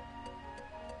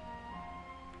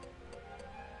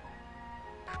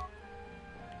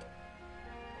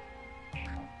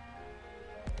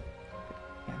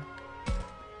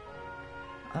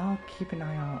 I'll keep an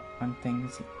eye out on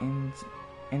things, and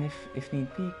if need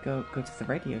be, go to the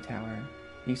radio tower.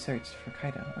 You searched for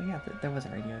Kaido. Oh yeah, there was a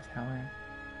radio tower.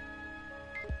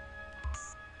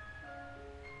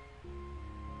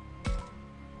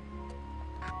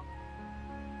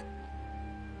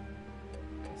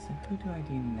 Okay, so who do I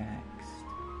do next?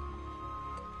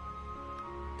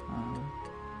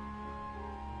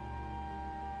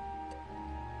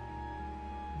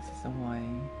 This is away.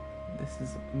 This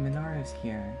is Minaru's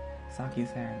here,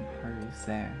 Saki's there, and Haru's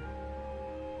there.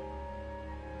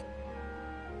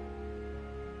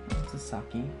 This is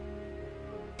Saki.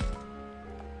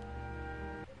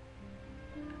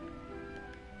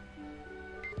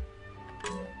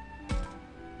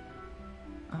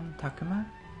 Takuma?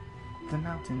 The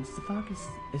mountains. The fog is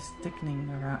thickening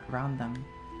around them.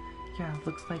 Yeah, it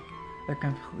looks like they're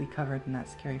completely covered in that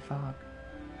scary fog.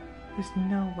 There's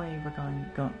no way we're going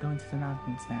to the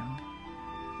mountains now.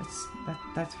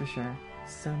 That's for sure.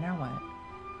 So now what?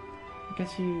 I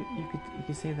guess you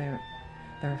could say there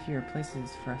are fewer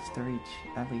places for us to reach,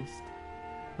 at least.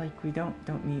 Like, we don't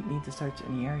need to search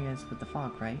any areas with the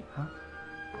fog, right? Huh?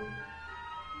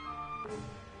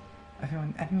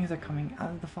 Enemies are coming out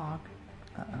of the fog.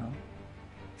 Uh-oh.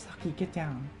 Saki, get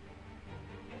down.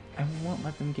 I won't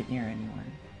let them get near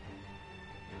anyone.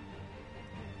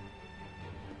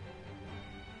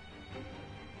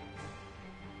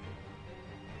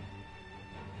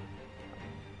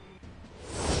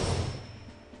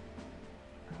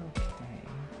 Okay.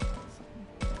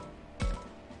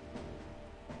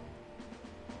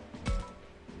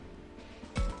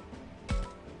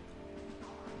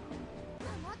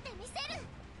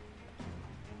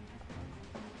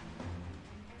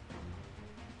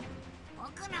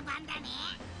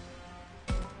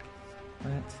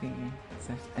 Let's see if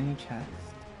there's any chest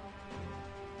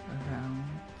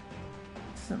around.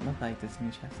 Doesn't look like this new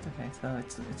chest. Okay, so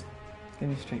it's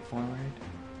gonna be straightforward.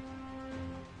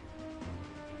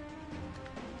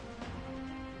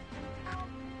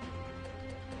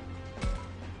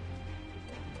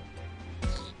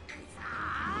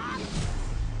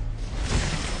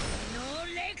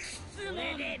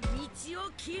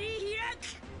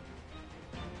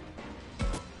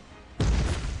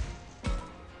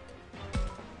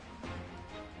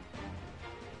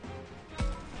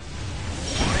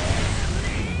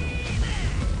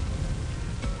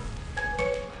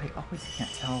 I always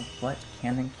can't tell what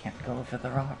can and can't go over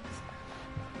the rocks.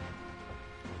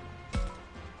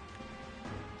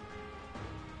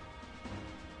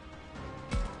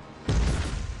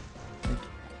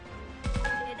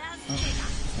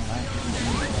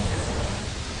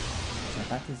 So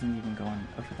that doesn't even go on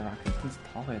over the rock. He's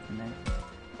taller than it.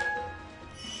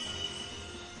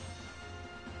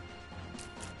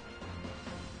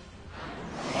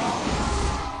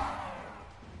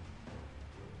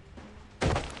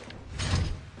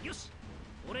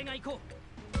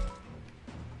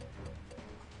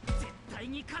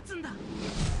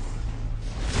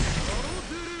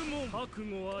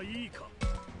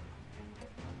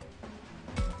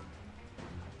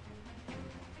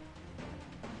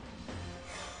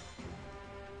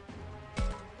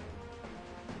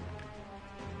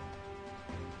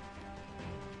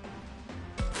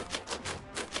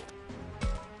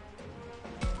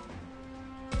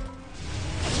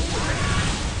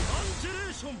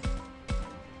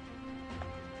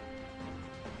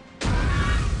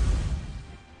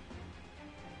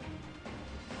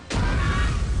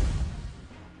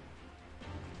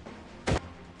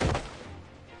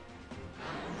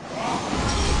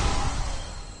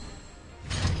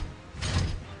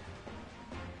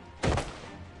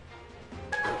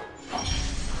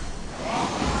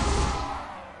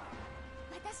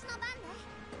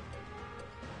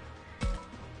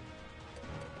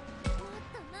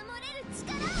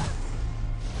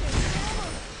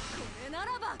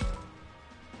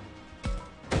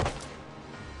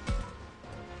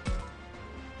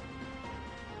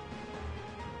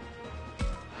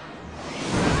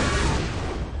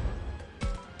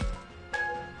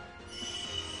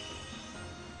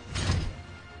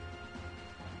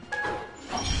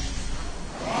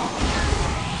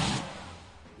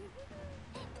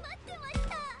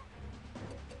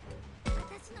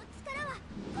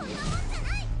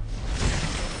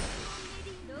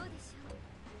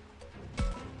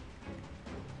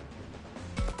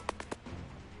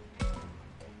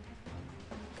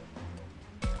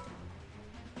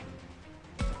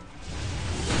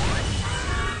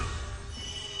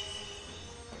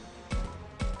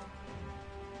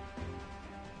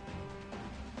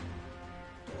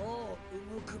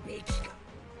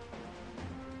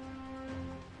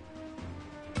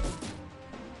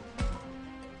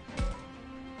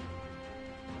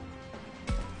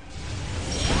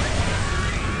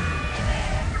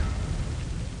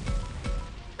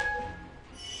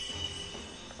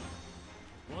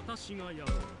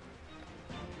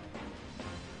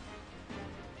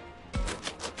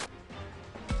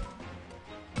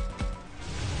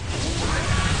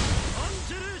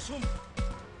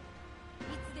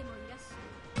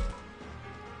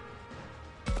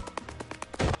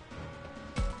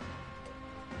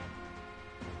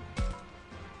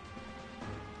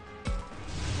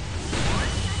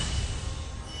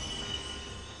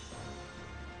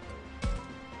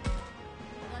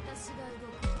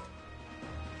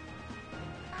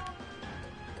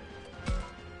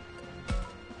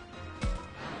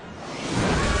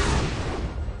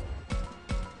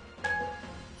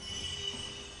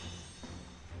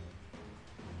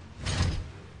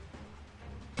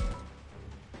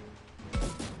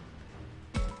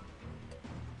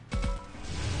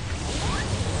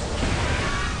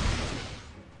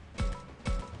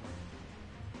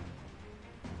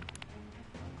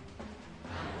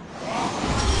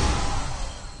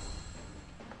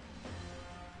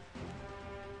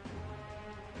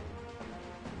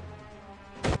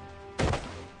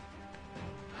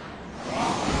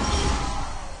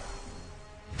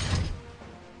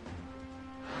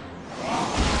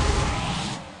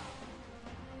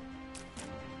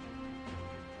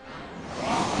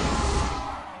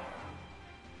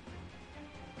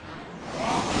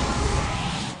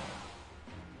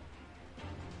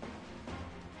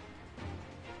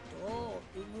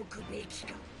 くべき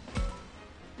か。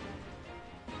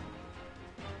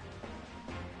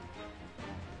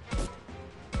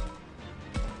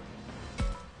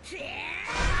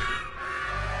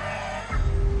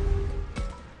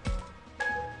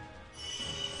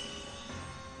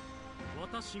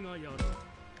私がやる。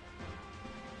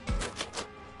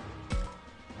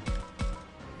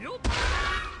よっ。い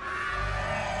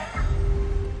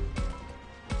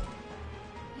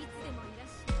つでもいらっし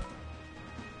ゃい。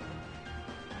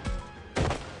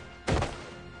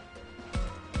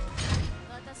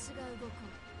私が動こう。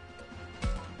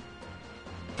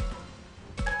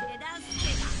手助けが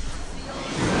必要だ。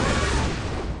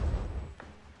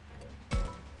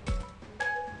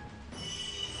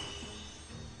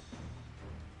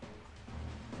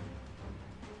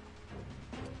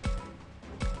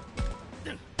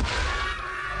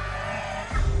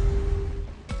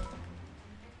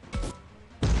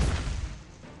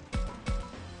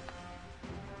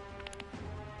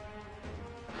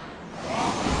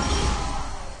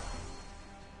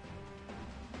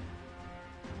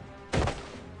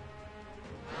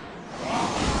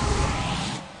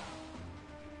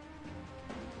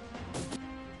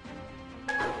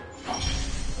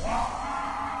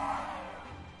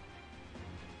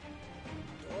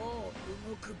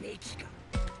動くべきか。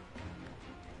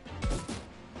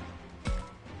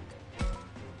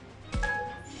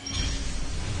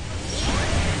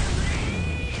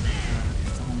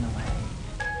It's on the way.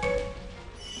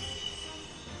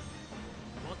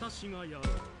 私がやる。ア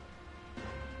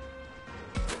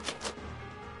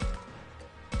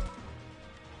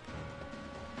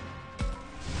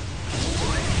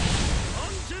ン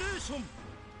ジェレーション。い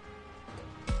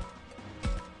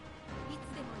つ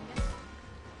でもいらっしゃい。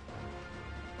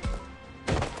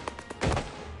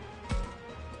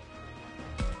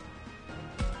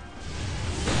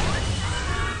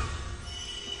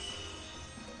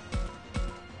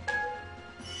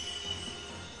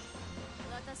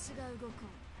私が動こう。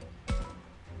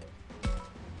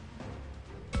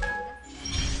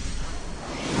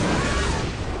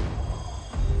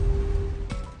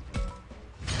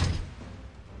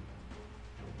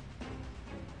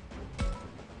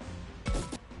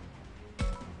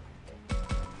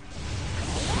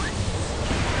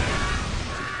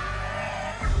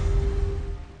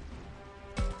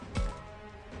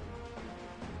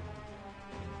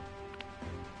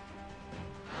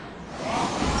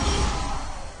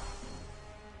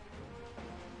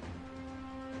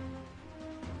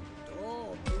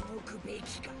どう動くべ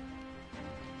きか。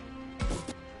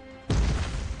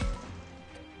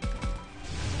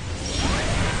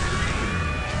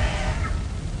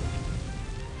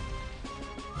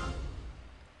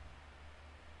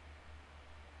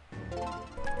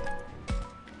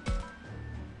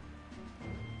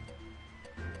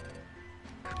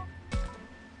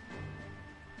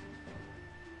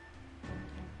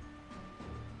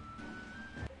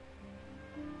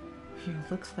Phew,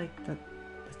 looks like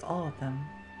that's all of them.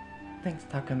 Thanks,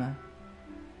 Takuma.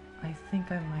 I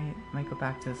think I might go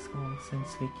back to school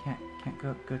since we can't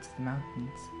go to the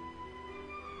mountains.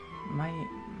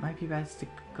 Might be best to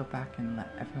go back and let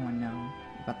everyone know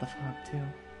about the fog too.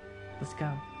 Let's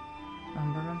go.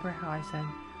 Remember how I said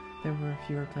there were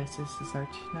fewer places to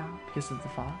search now because of the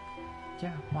fog?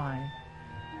 Yeah, why?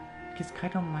 Because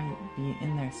Kaido might be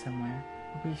in there somewhere.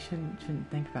 We shouldn't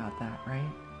think about that,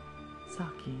 right?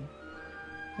 Saki.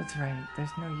 That's right,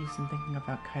 there's no use in thinking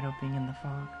about Kaido being in the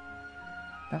fog.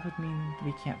 That would mean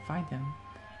we can't find him,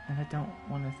 and I don't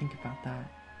want to think about that.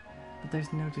 But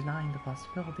there's no denying the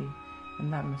possibility,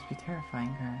 and that must be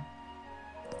terrifying her.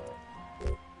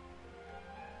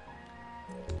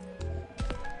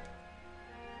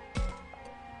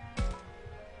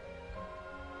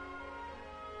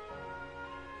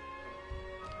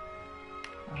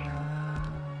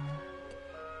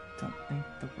 Don't think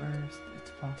the worst,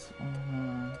 it's possible.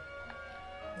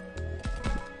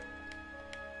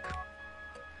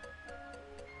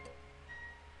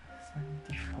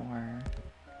 74.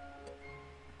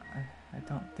 I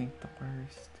don't think the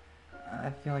worst. I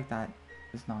feel like that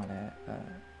is not it, but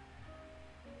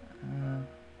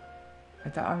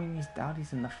I mean, he's doubt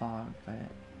he's in the fog, but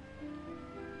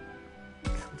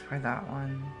let's try that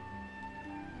one.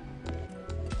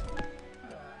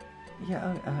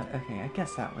 Yeah, okay, I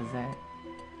guess that was it.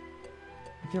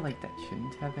 I feel like that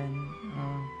shouldn't have been.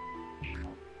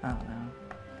 I don't know.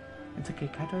 It's okay,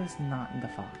 Kaido is not in the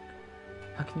fog.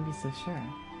 How can you be so sure?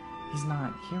 He's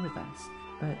not here with us,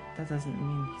 but that doesn't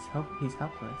mean he's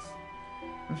helpless.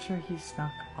 I'm sure he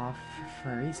snuck off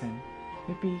for a reason.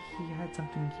 Maybe he had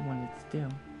something he wanted to do.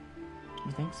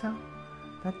 You think so?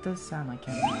 That does sound like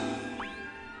him.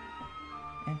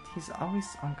 And He's always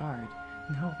on guard.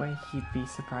 No way he'd be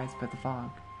surprised by the fog.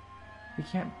 We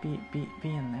can't be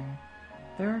in there.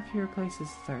 There are fewer places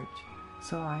to search,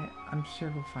 so I'm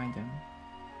sure we'll find him.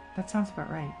 That sounds about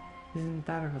right. Isn't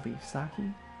that a relief,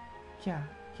 Saki? Yeah,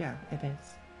 it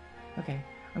is. Okay,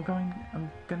 I'm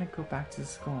gonna go back to the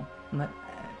school and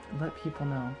let people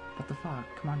know about the fog.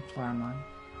 Come on, Floramon.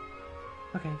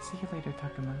 Okay, see you later,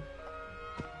 Takuma.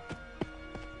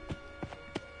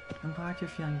 I'm glad you're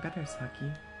feeling better,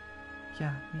 Saki.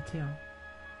 Yeah, me too.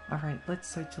 Alright, let's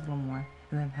search a little more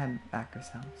and then head back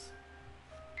ourselves.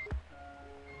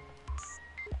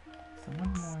 So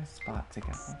one more spot to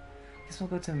go. Guess we'll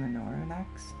go to Minoru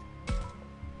next.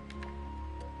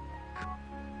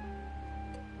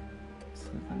 So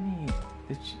let me...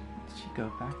 Did she go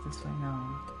back this way?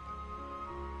 No.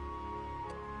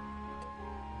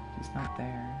 She's not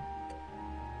there.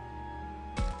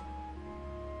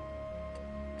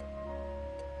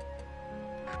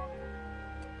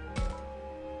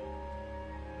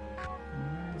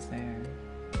 Minoru's there.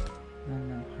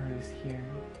 And then Haru's here.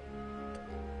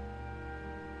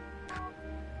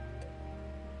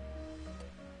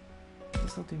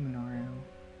 Guess I'll do Minoru.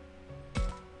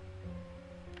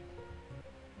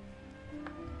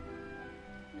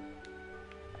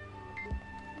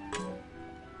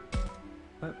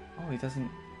 But oh, he doesn't.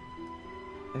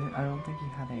 I don't think he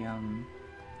had an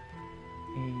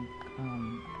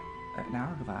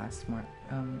hourglass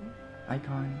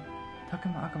icon.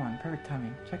 Takuma Agumon, perfect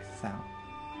timing. Check this out.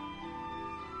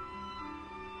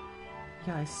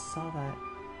 Yeah, I saw that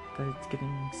it's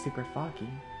getting super foggy.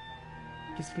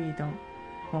 Guess we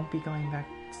won't be going back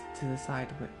to the side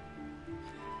with.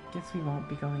 Guess we won't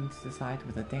be going to the side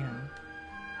with a dam.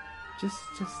 Just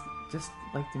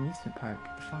like the amusement park,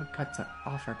 the fog cuts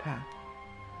off our path.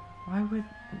 Why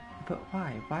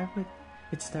would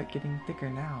it start getting thicker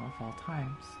now of all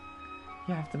times?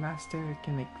 Yeah, if the master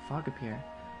can make fog appear,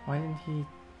 why didn't he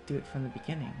do it from the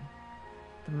beginning?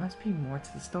 There must be more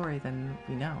to the story than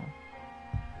we know.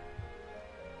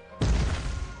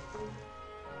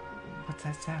 What's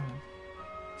that sound?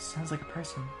 Sounds like a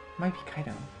person. Might be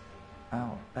Kaido.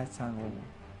 Oh, that sounds a little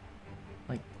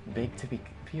like big to be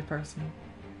a person.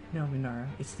 No, Minoru,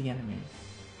 it's the enemy.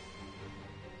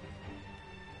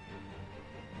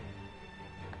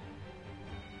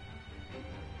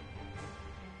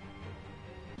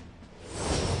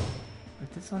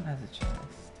 But this one has a chest.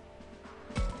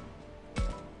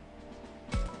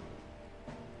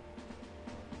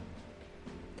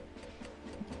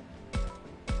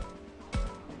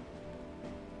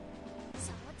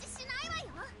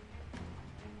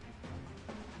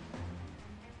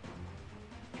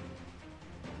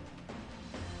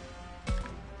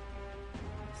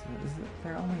 Is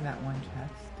there only that one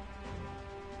chest?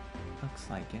 Looks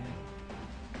like it.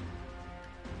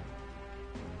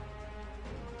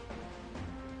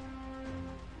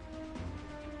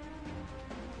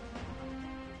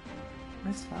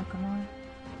 Miss Falcomon?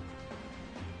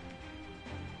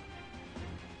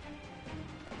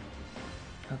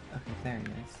 Oh, okay, there he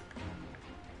is.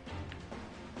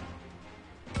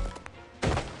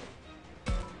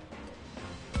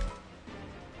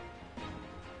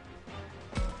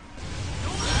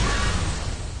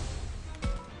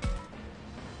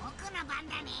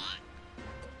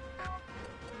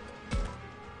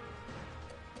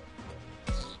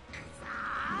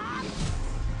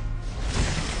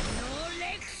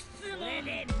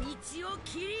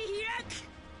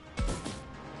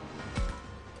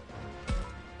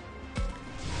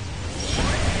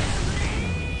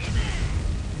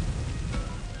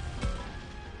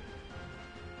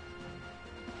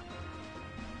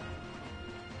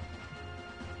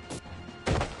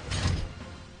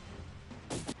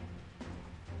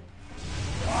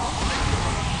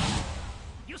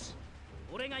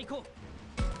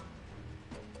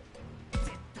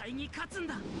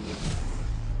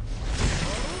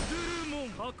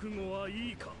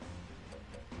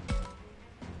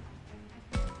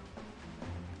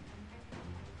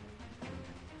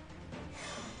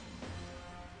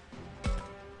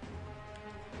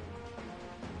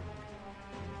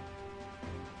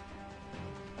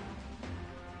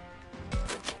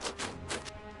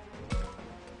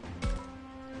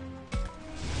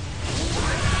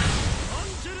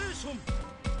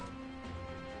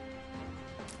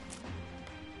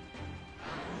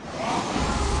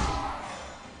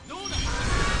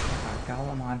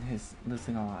 Galamon is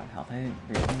losing a lot of health. I didn't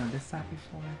really notice that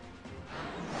before.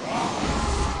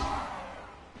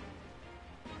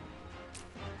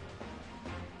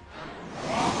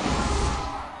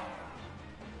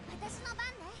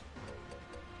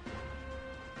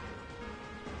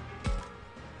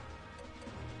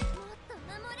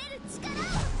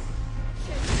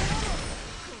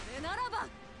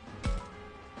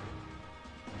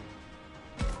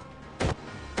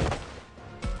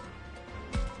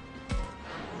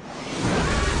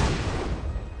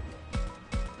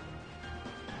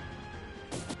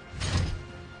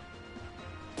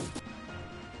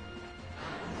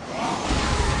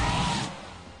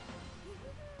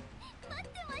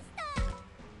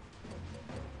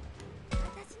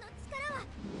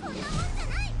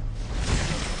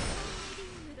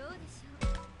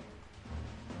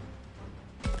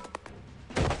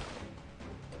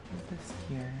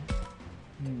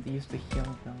 the heal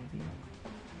ability.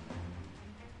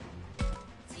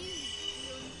 自由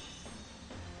に必要に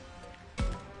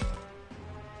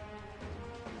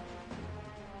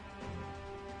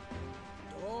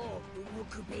どう動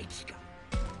くべきか。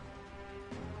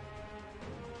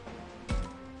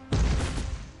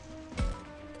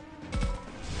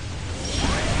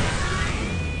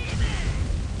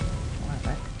 Wow,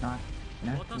 that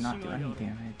did not do any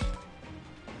damage.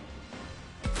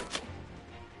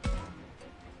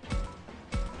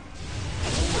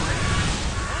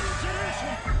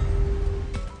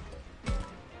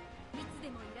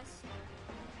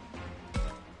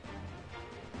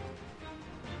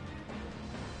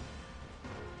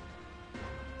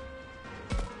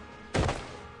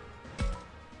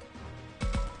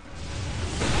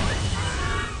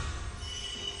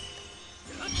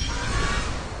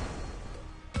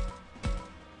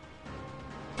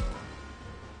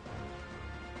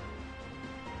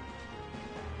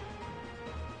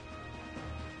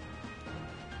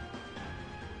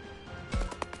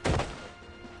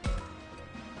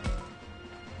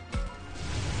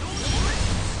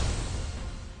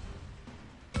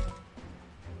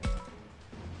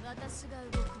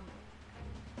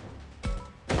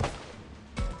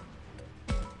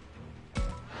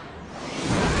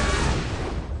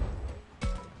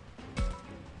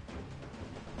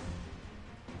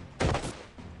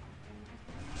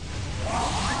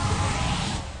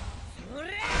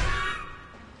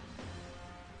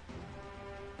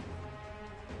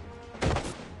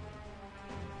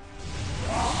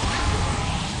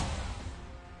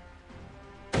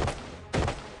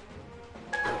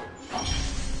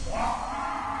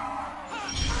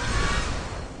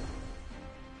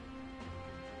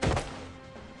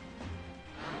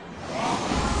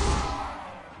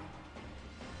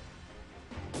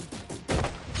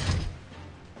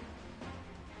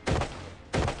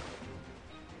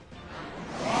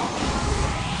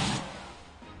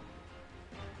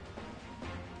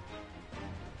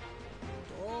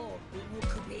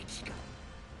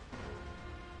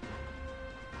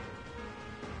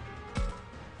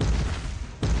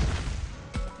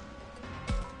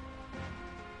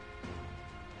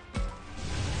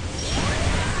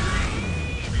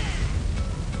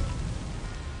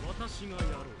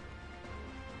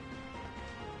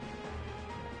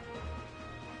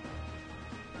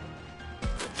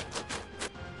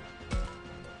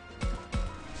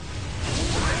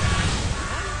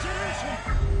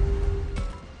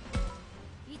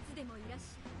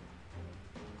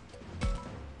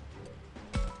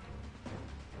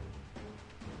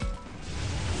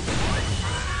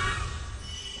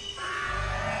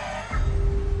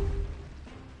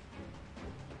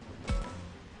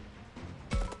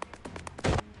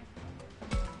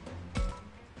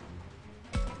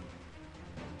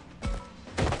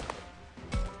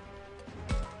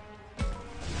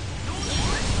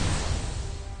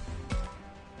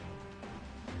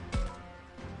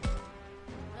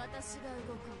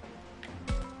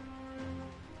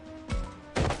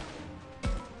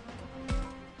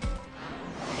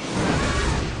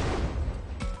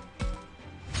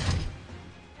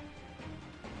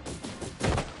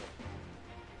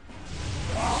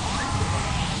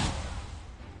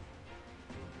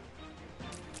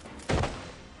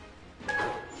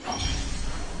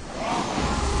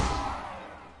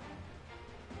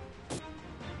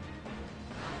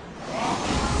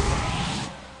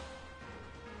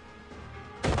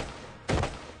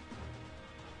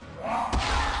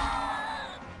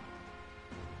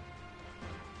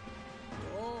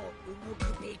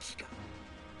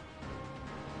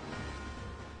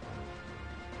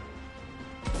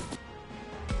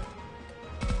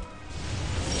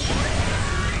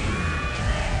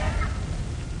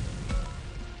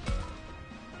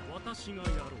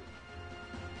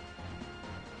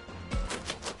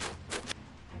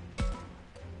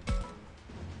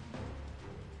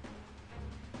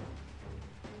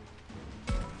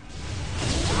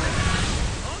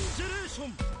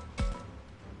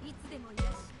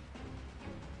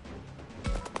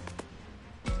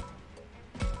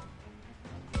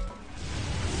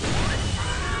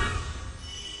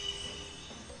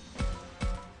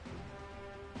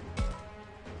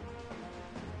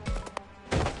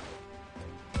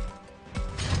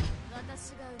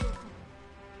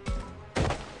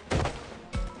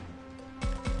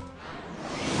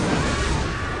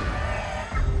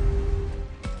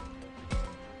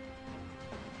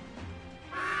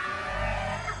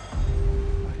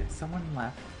 Someone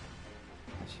left.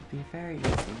 That should be very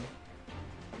easy.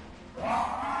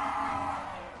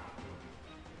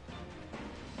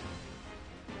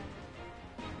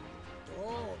 ど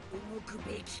う動く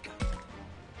べきか。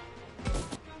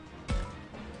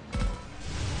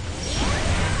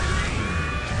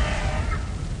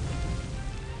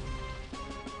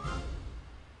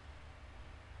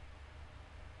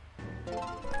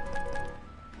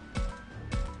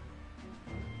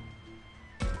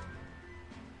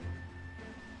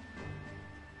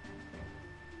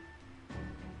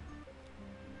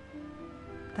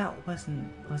that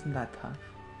wasn't that tough.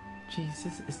 Jeez,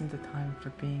 this isn't the time for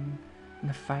being in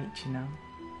a fight, you know?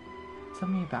 Tell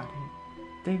me about it.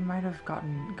 They might have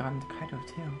gotten to Kaido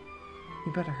too.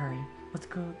 You better hurry. Let's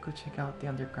go check out the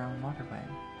underground waterway.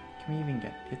 Can we even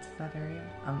get to that area?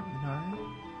 Minoru?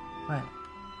 What?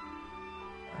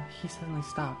 He suddenly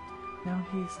stopped. Now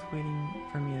he's waiting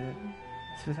for me to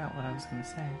spit out what I was gonna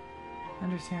say. I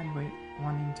understand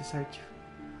wanting to search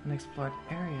unexplored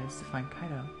areas to find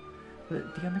Kaido,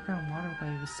 but the underground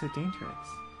waterway was so dangerous.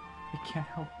 I can't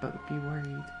help but be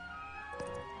worried.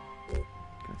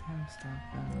 Go down, stop.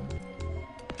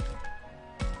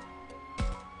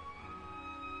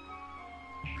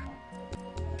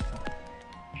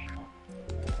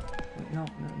 Wait, no.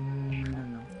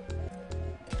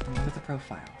 Look at the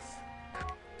profiles.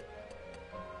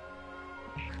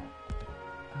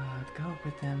 Go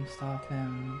with him, stop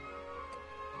him.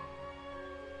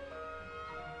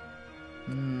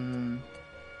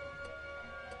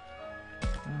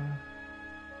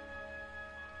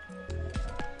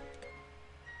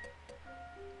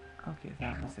 Okay,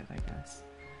 that was it, I guess.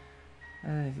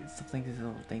 Still think it's a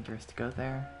little dangerous to go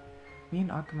there. Me and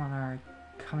Agumon are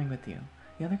coming with you.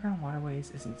 The underground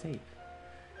waterways isn't safe.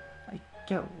 I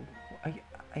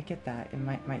get that. It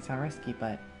might sound risky,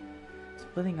 but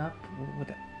splitting up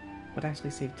would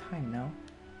actually save time, no?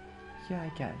 Yeah,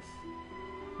 I guess.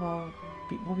 Well,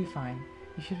 we'll be fine.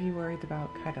 You should be worried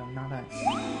about Kaido, not us.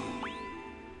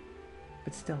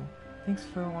 But still, thanks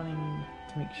for wanting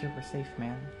to make sure we're safe,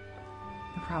 man.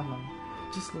 No problem.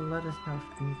 Just let us know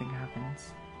if anything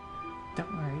happens.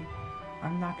 Don't worry.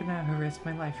 I'm not gonna risk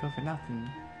my life over nothing.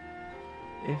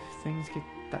 If things get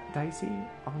dicey,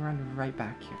 I'll run right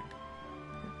back here.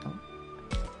 Oh.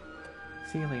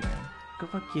 See you later.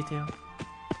 Good luck, you two.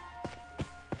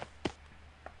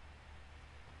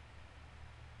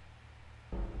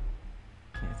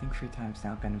 Okay, I think free time's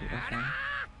now gonna be okay.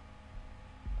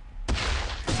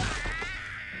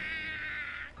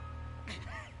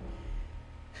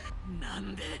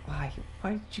 Why?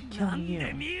 Why did you kill Mew?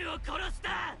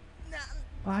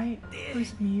 Why?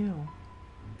 Who's Mew?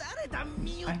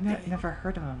 I never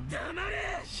heard of him.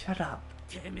 Shut up.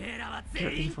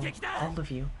 You're evil, all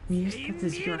of you. Mew's death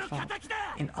is your fault,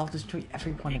 and I'll destroy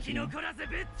every one of you.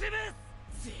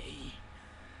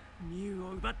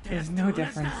 There's no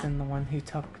difference than the one who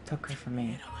took her from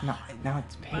me. Now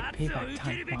it's payback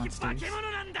time, monsters.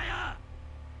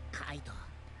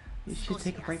 You should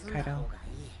take a break, Kaido.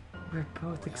 We're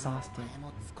both exhausted.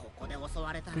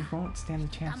 We won't stand a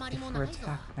chance if we're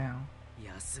attacked now.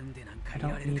 I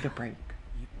don't need a break.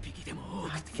 I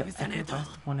have to kill every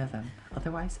last one of them.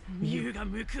 Otherwise, Mew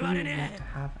won't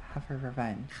have her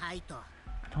revenge. I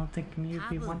don't think Mew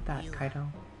would want that,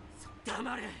 Kaido.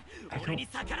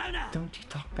 Don't you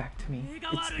talk back to me.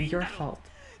 It's your fault.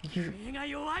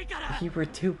 You were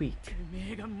too weak.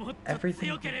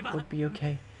 Everything would be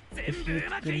okay if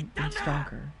you'd been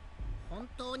stronger.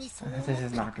 This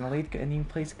is not gonna lead any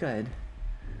place good.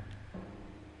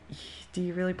 Do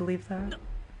you really believe that?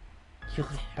 You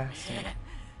little bastard.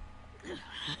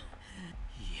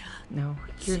 No,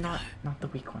 you're not the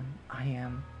weak one. I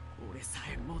am. If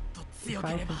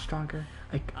I had been stronger,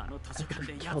 I could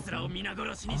have killed them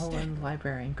all in the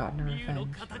library and gotten her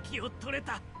revenge.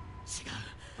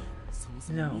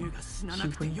 No,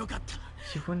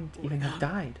 she wouldn't even have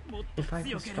died. If I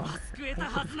was stronger, I would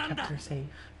have kept her safe.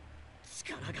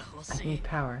 I need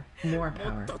power, more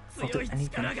power. I'll do anything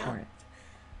for it.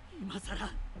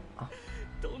 I'll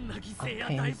pay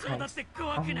any price.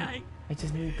 I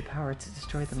just need the power to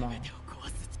destroy them all.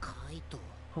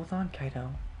 Hold on,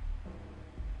 Kaido.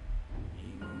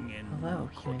 Hello,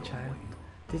 human child.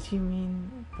 Did you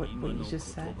mean what you just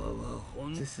said?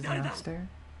 This is the master?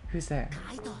 Who's there?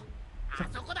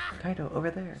 Kaido, over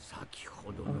there.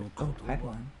 Oh,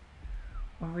 Paimon.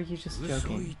 Or were you just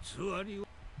joking?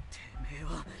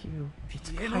 It's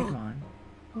Paimon.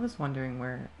 I was wondering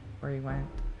where he went.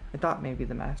 I thought maybe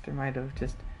the master might have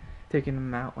just taken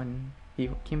him out when he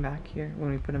came back here, when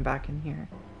we put him back in here.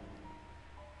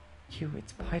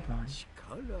 It's Paimon.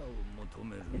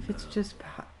 If it's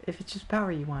just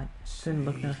power you want, then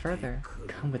look no further.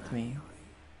 Come with me.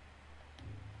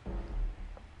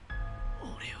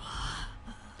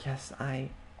 Yes,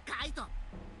 Kaido,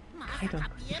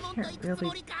 you can't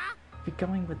really be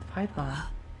going with Paimon.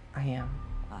 I am.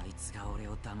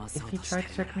 If he tried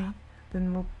to trick me,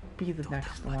 then we'll be the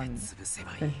next one.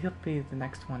 Then he'll be the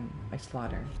next one I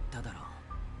slaughter.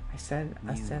 I said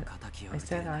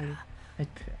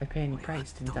I'd pay any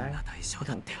price, didn't I? I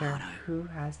don't care who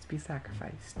has to be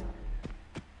sacrificed.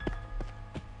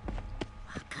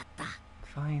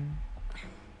 Fine.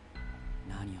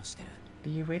 What are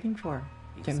you waiting for?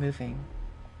 Get moving.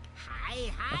 は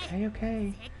いはい Okay,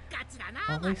 okay. せっかちだな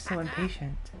Always so まったく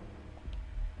impatient.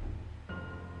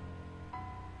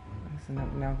 So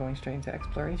now going straight into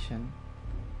exploration.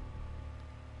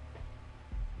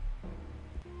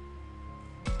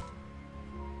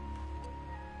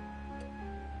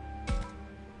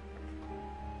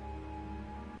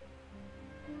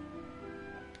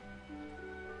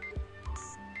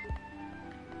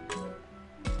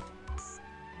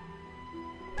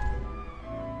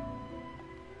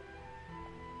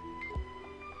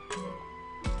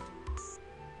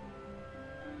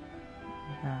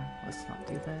 Let's not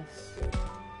do this.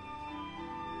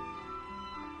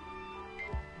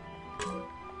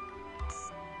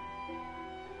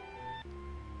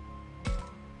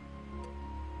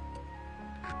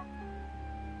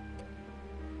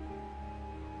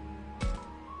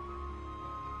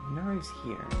 Naru's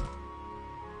here.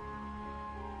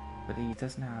 But he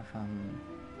doesn't have,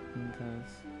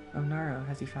 those... Oh, Naru,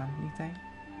 has he found anything?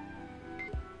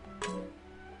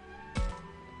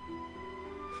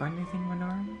 Find anything,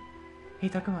 Minoru? Hey,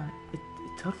 Takuma, it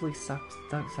totally sucked,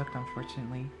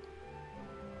 unfortunately.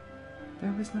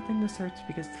 There was nothing to search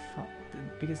because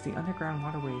the underground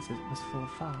waterways was full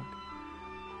of fog.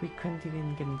 We couldn't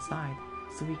even get inside,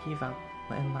 so we gave up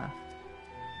and left.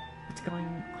 What's going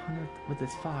on with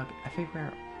this fog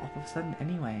everywhere all of a sudden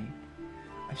anyway?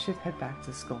 I should head back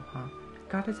to school, huh?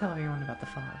 Gotta tell everyone about the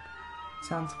fog.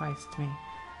 Sounds wise to me.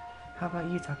 How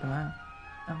about you, Takuma?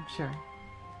 Sure.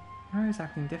 Naru's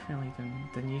acting differently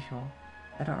than usual.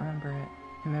 I don't remember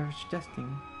him ever suggesting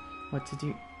what to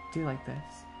do like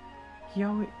this. He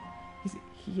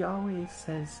always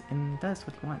says and does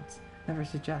what he wants, never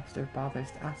suggests or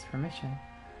bothers to ask permission.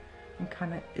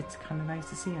 And it's kinda nice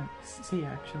to see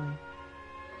actually.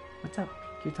 What's up?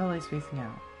 You're totally spacing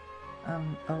out.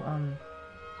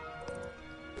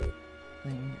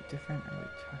 You're different, I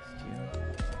would trust you.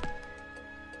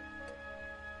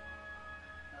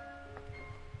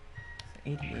 So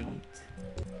 88.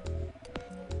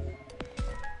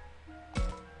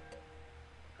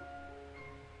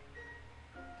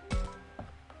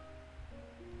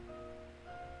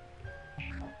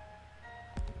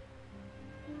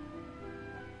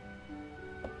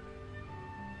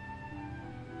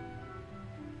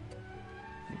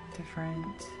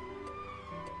 Different.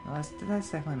 Well, that's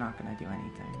definitely not gonna do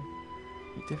anything.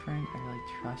 You're different. I really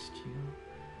trust you.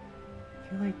 I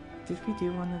feel like, did we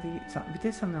do one of these? We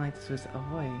did something like this with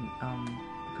Ahoy,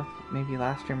 maybe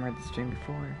last stream or the stream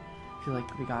before. I feel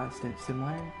like we got a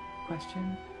similar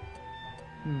question.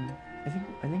 I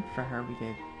think for her we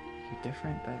did. You're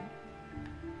different, but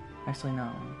actually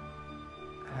no.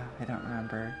 I don't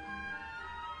remember.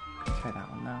 Let's try that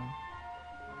one though.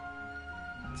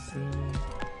 Let's see.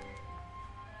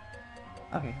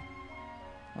 Okay.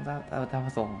 Well, that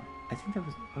was all. I think that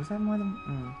was that more than...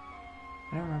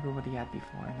 I don't remember what he had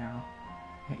before now.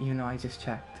 Even though I just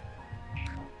checked.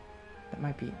 That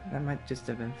might just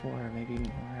have been 4 or maybe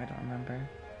more, I don't remember.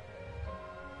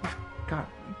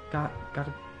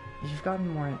 You've gotten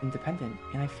more independent,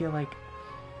 and I feel like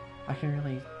I can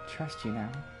really trust you now.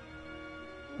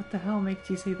 What the hell makes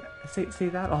you say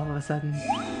that all of a sudden?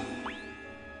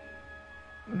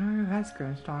 Naru has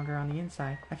grown stronger on the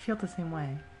inside. I feel the same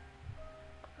way.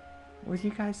 Would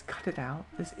you guys cut it out?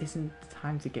 This isn't the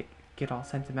time to get all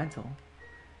sentimental.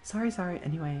 Sorry.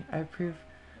 Anyway, I approve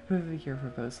of your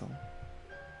proposal.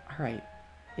 Alright,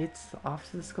 it's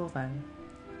off to the school then.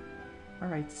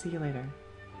 Alright, see you later.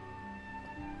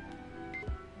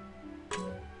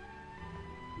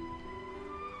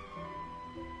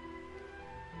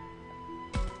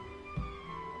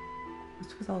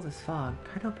 What's with all this fog?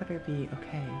 Kaido better be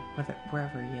okay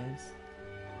wherever he is.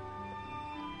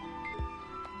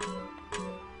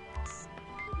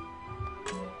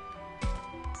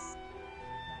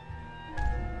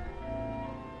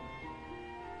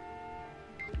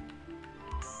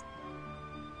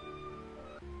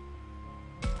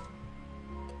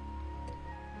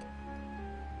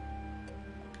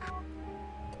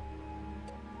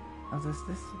 Oh, this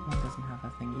one doesn't have a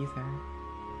thing either.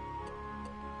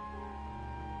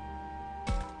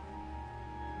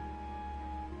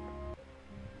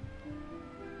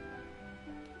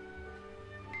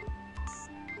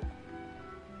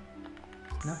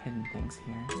 No hidden things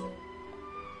here.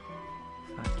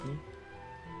 Saki.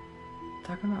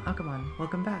 Takuma Agumon,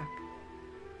 welcome back.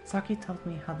 Saki told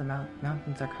me how the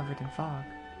mountains are covered in fog.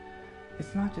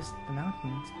 It's not just the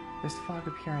mountains, there's fog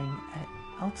appearing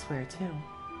elsewhere too.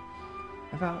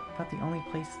 About the only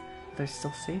place that are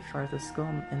still safe are the school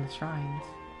and the shrines.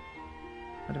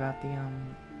 What about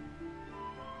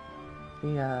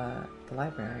the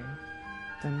library?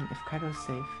 Then if Kaido's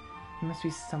safe, He must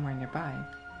be somewhere nearby.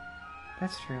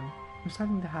 That's true. I'm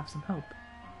starting to have some hope.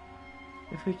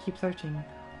 If we keep searching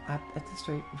at this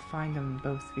rate, we'll find them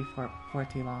both before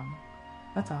too long.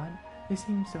 That's odd. They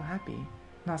seem so happy,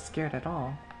 not scared at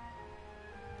all.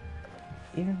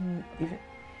 Even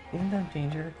though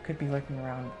danger could be lurking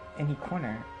around any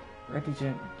corner, ready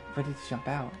to jump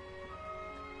out.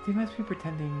 They must be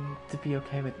pretending to be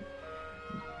okay to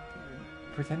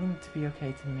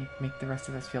make the rest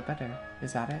of us feel better.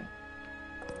 Is that it?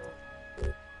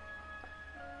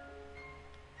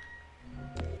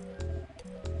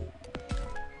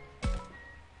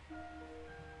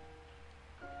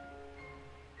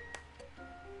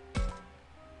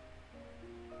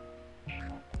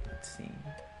 Let's see.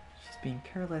 She's being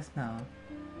careless? No.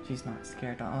 She's not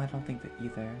scared. I don't think that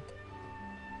either.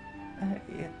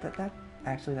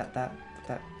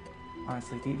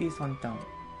 Honestly, these ones don't.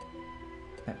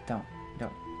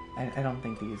 I don't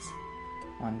think these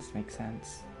ones make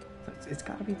sense. So it's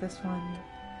gotta be this one.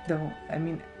 Though, I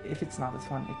mean, if it's not this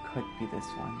one, it could be this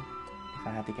one, if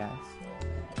I had to guess.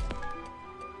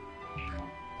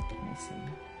 Let me see.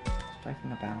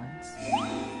 Striking a balance.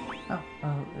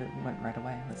 Oh, it went right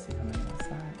away. Let's see how many was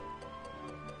that.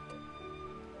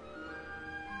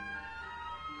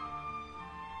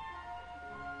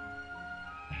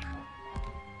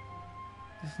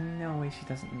 There's no way she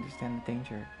doesn't understand the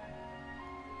danger.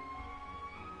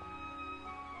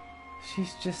 She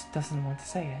just doesn't want to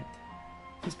say it.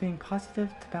 She's being positive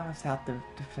to balance out the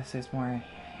professor's more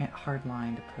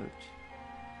hard-lined approach.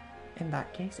 In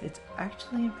that case, it's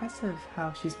actually impressive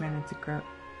how she's managing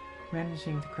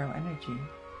to grow energy.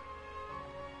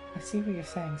 I see what you're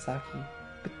saying, Saki,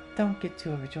 but don't get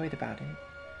too overjoyed about it.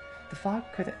 The fog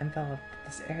could envelop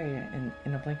this area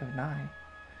in a blink of an eye.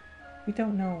 We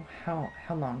don't know how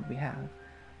long we have.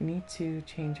 We need to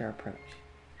change our approach.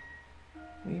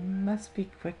 We must be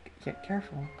quick yet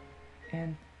careful,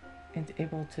 and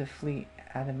able to flee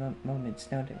at a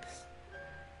moment's notice.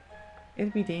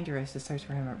 It'd be dangerous to search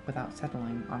for him without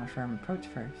settling on a firm approach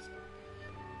first.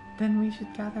 Then we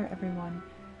should gather everyone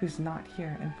who's not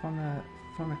here and form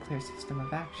a clear system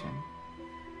of action.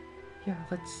 Yeah,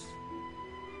 let's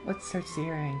search the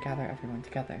area and gather everyone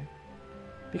together.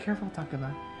 Be careful,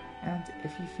 Takuma, and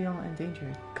if you feel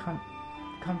endangered, come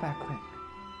back quick.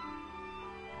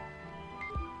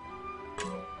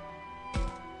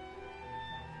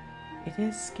 It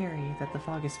is scary that the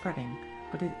fog is spreading,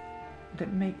 but it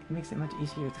makes it much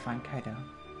easier to find Kaido.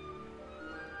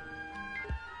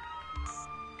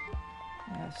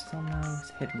 Yeah, still no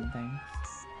hidden things.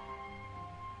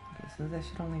 Okay, so there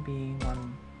should only be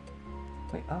one.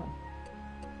 Wait, oh.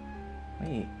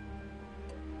 Wait.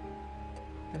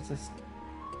 There's this.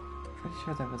 Pretty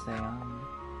sure there was a,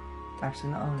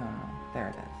 Actually, no, oh, no. There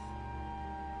it is.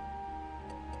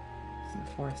 It's in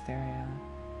the forest area.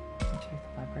 Let me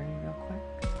check the library real quick.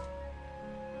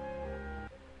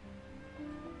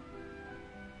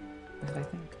 Because I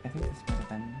think this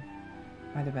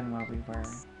might have been where we were.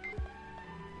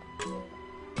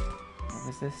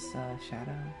 Was this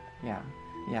Shadow? Yeah,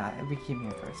 we came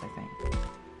here first, I think.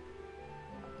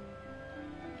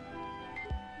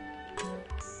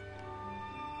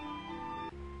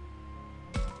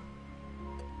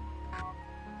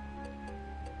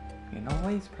 You know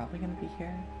what? He's probably gonna be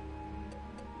here.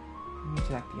 Let me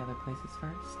check the other places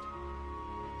first.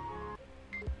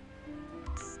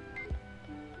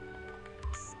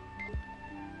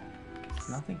 There's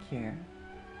nothing here.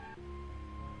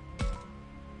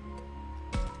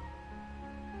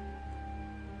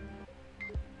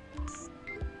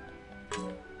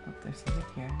 Oh, there's something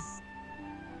here.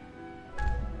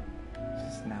 It's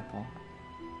just an apple.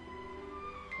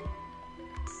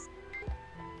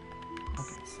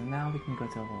 Okay, so now we can go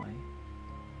to Aloy.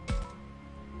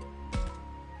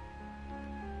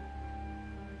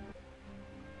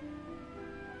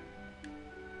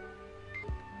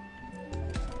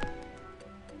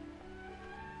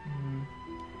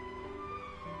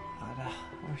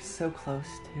 We're so close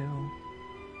too.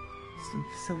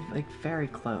 So like very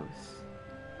close.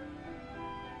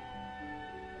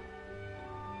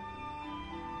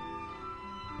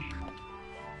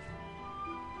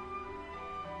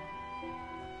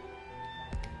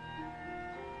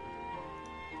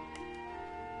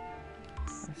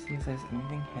 Let's see if there's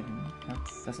anything hidden. Nope,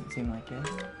 doesn't seem like it.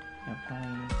 Nope,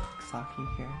 only Saki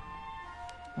here.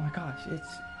 Oh my gosh, it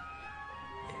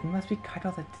must be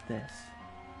Kaido that did this.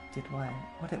 Did what?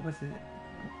 What was it?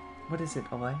 What is it,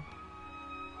 Aloy?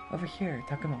 Over here,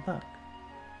 Takuma, look.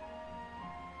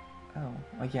 Oh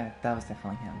yeah, that was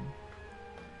definitely him.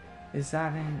 Is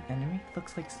that an enemy?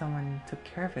 Looks like someone took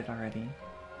care of it already.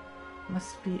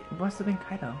 Must have been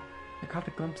Kaido. I caught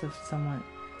a glimpse of someone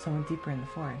deeper in the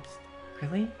forest.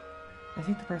 Really? I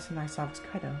think the person I saw was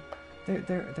Kaido.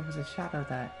 There was a shadow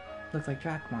that looked like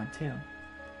Dracmon too.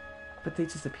 But they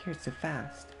just appeared so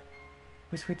fast.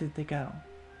 Which way did they go?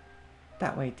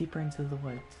 That way, deeper into the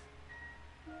woods.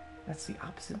 That's the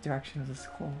opposite direction of the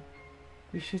school.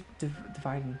 We should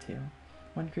divide in two.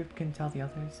 One group can tell the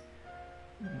others,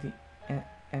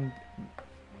 and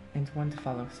one to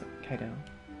follow Kaido.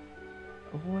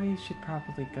 A boy should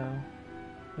probably go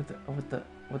with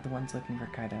the ones looking for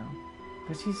Kaido,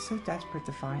 but she's so desperate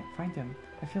to find him.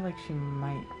 I feel like she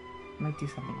might do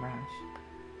something rash.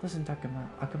 Listen,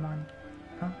 Agumon.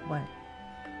 Huh? What?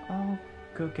 I'll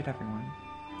go get everyone.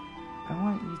 I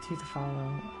want you two to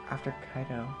follow after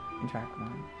Kaido and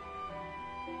Dracmon.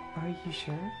 Are you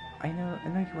sure? I know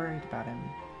you're worried about him.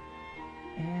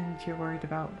 And you're worried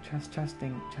about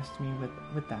trusting me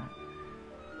with that.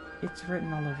 It's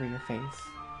written all over your face.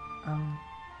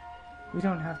 We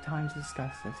don't have time to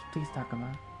discuss this. Please,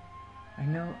 Takuma. I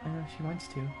know she wants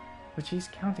to, but she's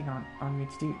counting on me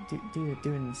to do it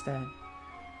instead.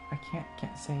 I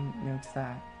can't say no to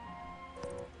that.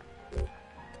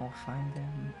 I'll find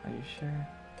them. Are you sure?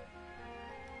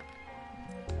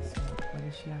 So, what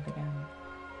is she at again?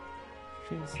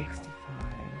 365.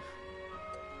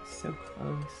 So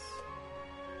close.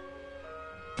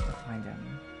 I'll find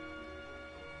him.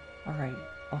 Alright,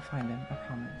 I'll find him, I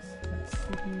promise. Let's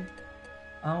see.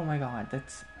 Oh my god,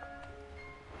 it's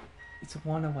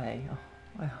one away. Oh,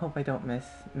 I hope I don't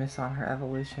miss on her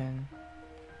evolution.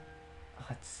 Oh,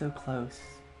 it's so close.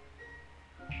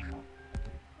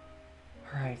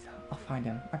 Alright, I'll find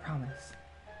him, I promise.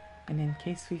 And in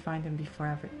case we find him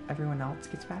before everyone else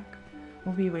gets back,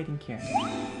 we'll be waiting here.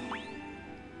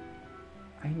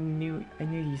 I knew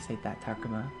you said that,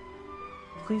 Takuma.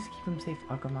 Please keep him safe,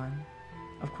 Agumon.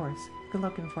 Of course, good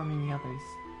luck informing the others.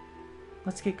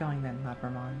 Let's get going then,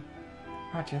 Labramon.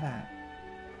 Roger that.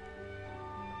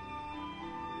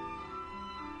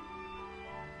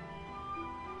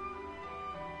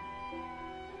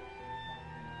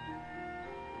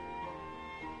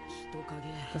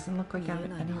 Doesn't look like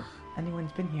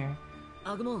anyone's been here.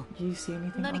 Agumon, Do you see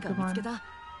anything, 何か見つけ Agumon? た?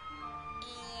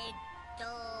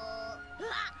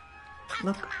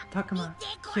 Look, Takuma.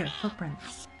 Here,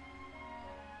 footprints.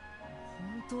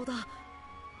 本当だ。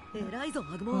偉いぞ、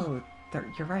Agumon. Oh,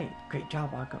 you're right. Great job,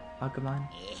 Agumon.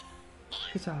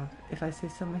 Good job, if I say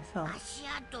so myself. 足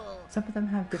跡 Some of them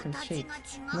have different 形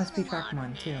shapes. が違 Must be うのがある Dracmon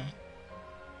ね too.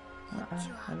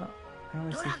 I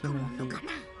only ド see ラクモ human ンの feet. か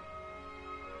な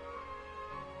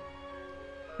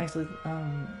Actually,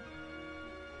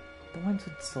 the ones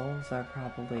with souls are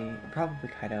probably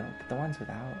Kaido, but the ones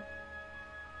without,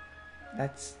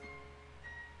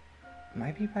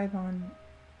 might be Paimon.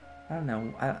 I don't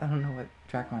know. I don't know what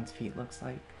Dracmon's feet looks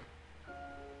like.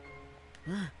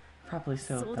 Probably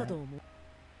so, そうだ but と思う。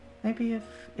 maybe if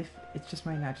it's just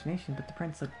my imagination, but the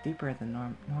prints look deeper than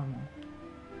normal.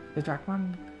 Does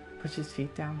Dracmon push his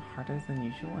feet down harder than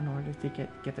usual in order to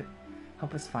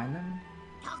help us find them?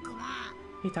 タクマ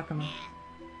Hey, Takuma.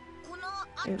 この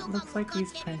It 跡が looks か like かっ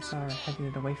these てる prints の are ね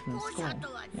headed away from the school.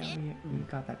 Yeah, we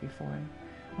got that before.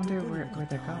 Wonder どこに where 向かっ they're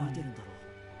て歩いて going. るんだろ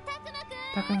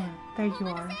う。 Takuma, there you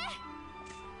are. あ、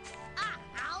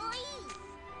青い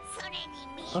それに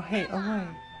見え Oh hey, away.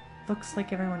 Looks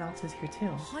like everyone else is here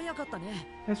too. 早かったね。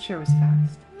 That sure was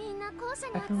fast. みんな校舎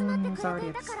に集まっ Everyone て was くれ already て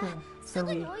い at たから school, す so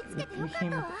ぐに追いつけてよかっ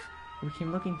たわ we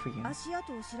came looking for you. 足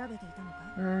跡を調べていたのか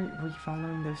Were you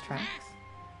following those tracks?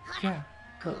 Yeah,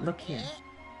 look here.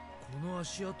 この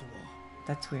足跡は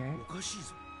That's weird. おかしい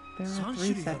ぞ。 There are 3 three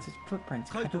種類ある sets of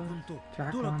footprints. カイト Kaido, 君と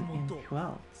Dracmon, ドラクモン and と who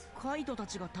else? カイトた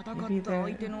ちが戦 Maybe った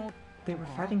相手の。 they were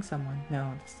fighting someone.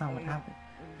 No, that's not what happened.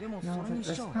 でも No, それにし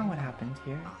that's ちゃ not what happened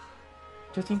here.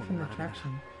 Judging from the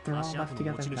direction, they're all left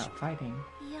together motivation. without fighting.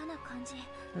 嫌な感じ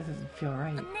That doesn't feel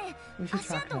right. ね We え should 足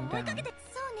track 跡を them 追いか down. けて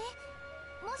そうね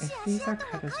も If し these 足 are 跡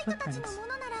が Kaido's カイトたちの footprints, もの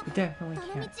なら we definitely どの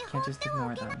can't 道 just 放っては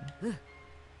ignore おけない them.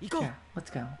 行こう。 Yeah,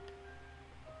 let's go.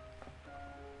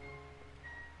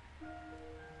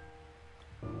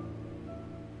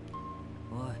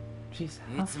 Jeez,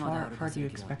 how far do you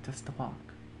expect us to walk?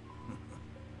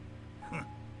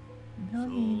 No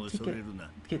need to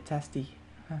get testy.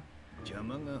 Huh. 邪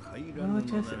魔が入らぬの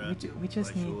We'll なら we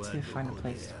just need 場所 to は find a どこで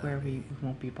place あ where る we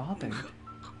won't be bothered.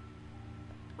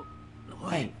 お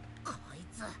い Hey, こい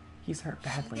つ he's hurt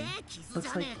badly. で傷 Looks じ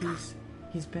ゃ like ねえか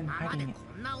he's been 今まで hiding it.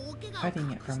 こんな大怪我を hiding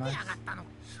隠 it from して us. やがったの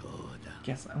そうだ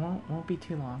Guess it won't be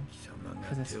too long 貴様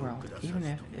for が this 手を world, 下さ even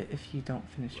ずとも if you don't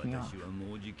finish me off. 私は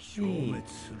もうじき消滅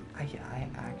する I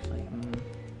actually,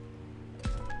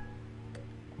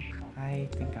 I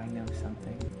think I know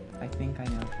something. I think I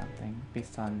know something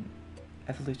based on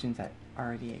evolutions that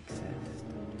already exist.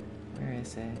 Where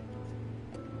is it?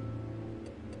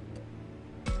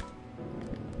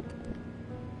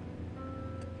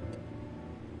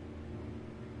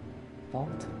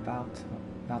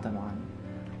 Valdemon.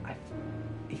 I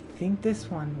think this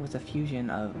one was a fusion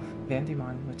of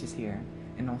Vandemon, which is here,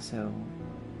 and also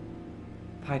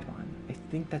Piedmon. I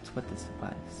think that's what this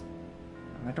was.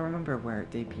 I don't remember where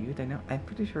it debuted. I'm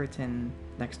pretty sure it's in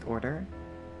Next Order.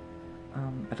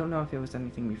 I don't know if it was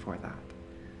anything before that.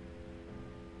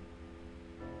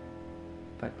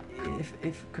 But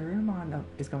if Garurumon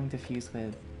is going to fuse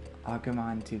with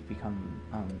Agumon to become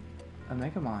a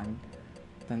Megamon,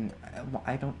 then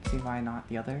I don't see why not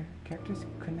the other characters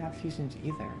couldn't have fusions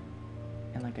either.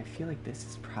 And like I feel like this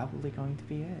is probably going to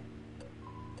be it.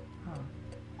 Huh.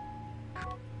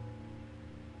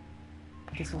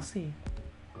 I guess we'll see.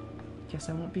 Guess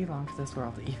I won't be long for this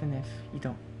world, even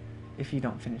if you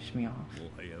don't finish me off.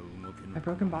 My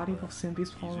broken body will soon be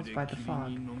swallowed by the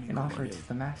fog and offered to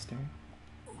the master.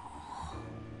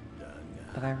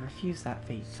 But I refuse that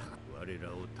fate.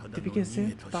 To be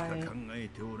consumed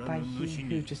by he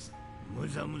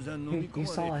who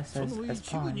saw us as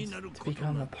pawns, to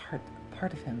become a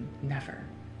part of him, never.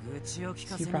 So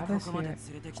you brought us here,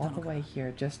 all the way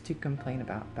here, just to complain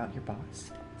about your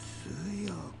boss.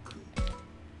 Who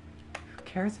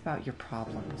cares about your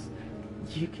problems?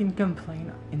 You can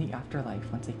complain in the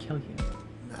afterlife once they kill you.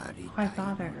 Oh, I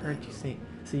thought I heard you say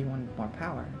so you wanted more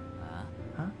power.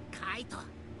 Huh?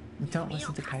 Don't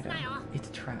listen to Kaido. It's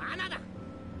a trap.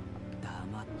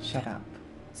 Shut up.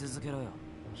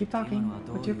 Keep talking.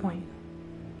 What's your point?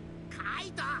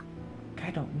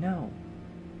 Kaido, no.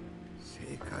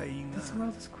 This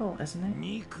world is cruel, isn't it?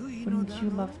 Wouldn't you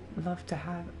love to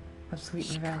have a sweet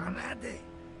revenge?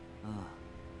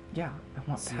 Yeah, I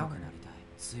want power.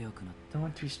 I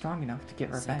want to be strong enough to get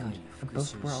revenge on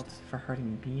both worlds for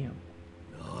hurting you.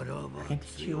 I can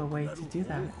teach you a way to do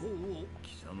that.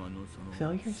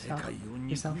 Fill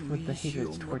yourself with the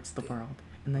hatred towards the world,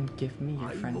 and then give me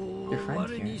your friend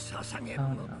here.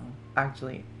 Oh no.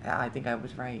 Actually, I think I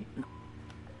was right.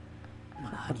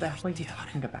 What the hell are you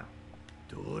talking about?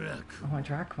 Oh, a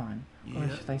Dracmon. Or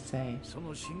should I say,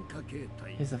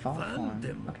 his evolved form.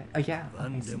 Okay. Oh yeah.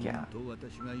 Okay, so yeah.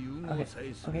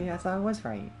 Okay, yes, I was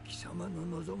right.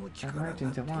 If merged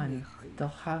into one, they'll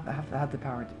have the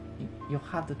power. You'll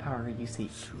have the power you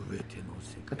seek.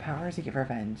 The power to get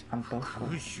revenge on both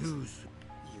worlds.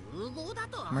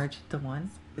 Merge into one?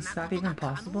 Is that even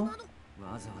possible?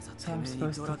 So I'm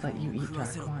supposed to let you eat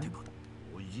Dracmon?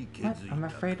 What? I'm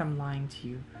afraid I'm lying to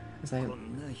you.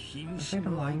 I'm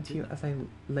as I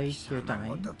lay here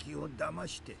dying.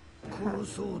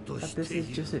 But this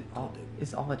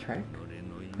is all a trick?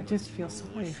 I just feel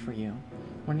sorry for you,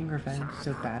 wanting revenge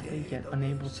so badly yet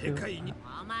unable to.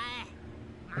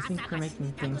 I think you're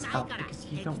making things up because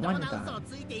you don't want to die.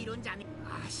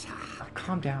 Oh,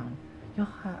 calm down. You'll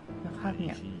have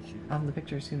me out of the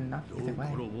picture soon enough either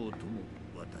way.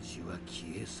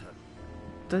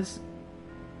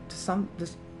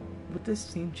 Would this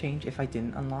scene change if I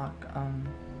didn't unlock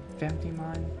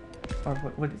Vandemon?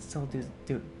 Or would it still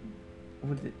do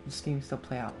would the scene still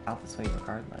play out this way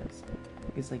regardless?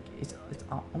 Because like it's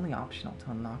only optional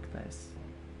to unlock this.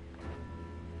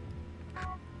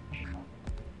 Oh,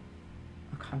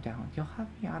 calm down. You'll have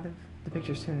me out of the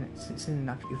picture soon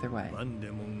enough either way.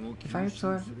 If I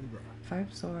absorb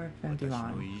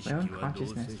Vandemon, my own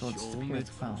consciousness will disappear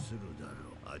as well.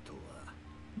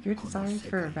 Your desires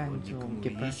for revenge will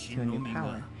give birth to a new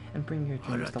power and bring your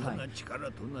dreams to life.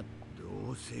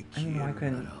 I mean, why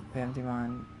couldn't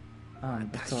Vandemon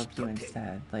absorb you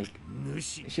instead? Like,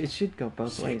 it should go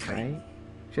both ways, right?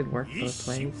 Should work both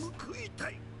ways.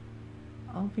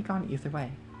 I'll be gone either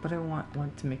way, but I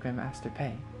want to make my master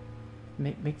pay.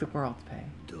 Make the world pay.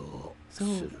 So,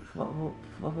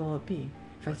 what will it be?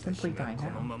 If I simply die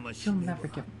now, you'll never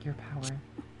get your power.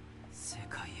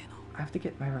 I have to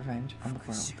get my revenge on the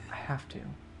world. I have to.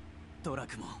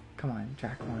 Come on,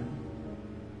 Dracmon.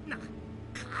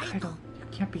 Kaido, you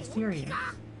can't be serious.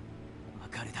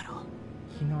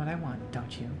 You know what I want,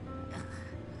 don't you?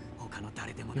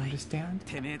 You understand?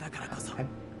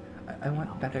 I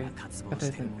want better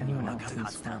than anyone else in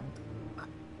this world.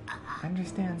 I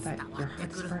understand that your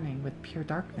heart's burning with pure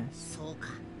darkness,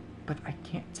 but I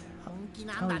can't tell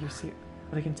you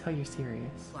but I can tell you're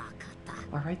serious.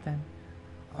 Alright then.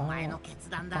 I'll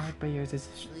abide by your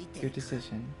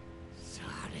decision.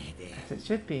 As it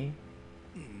should be.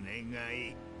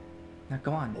 Now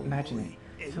go on, imagine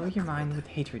it. Fill your mind with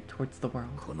hatred towards the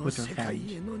world, with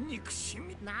revenge.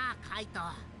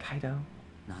 Kaido?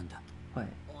 What?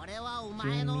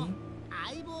 You and me?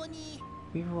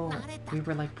 We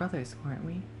were like brothers, weren't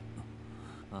we?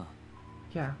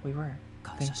 Yeah, we were.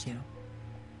 Thank you.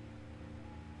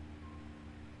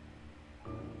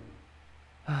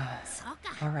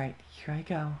 Alright, here I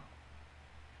go.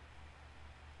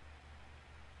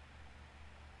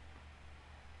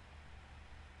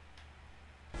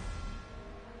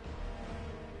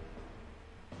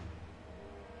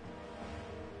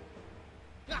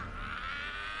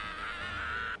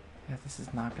 Yeah, this is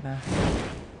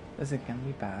gonna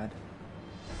be bad.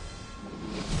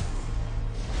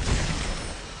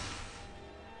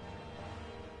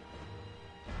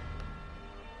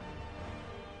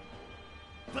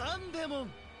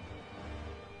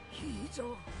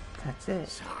 That's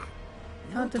it.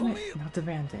 Now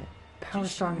demand it. Power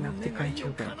strong enough to grant your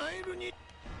wish.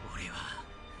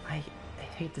 I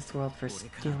hate this world for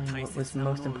stealing what was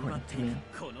most important to me.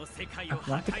 I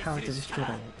want the power to destroy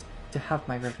it, to have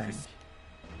my revenge.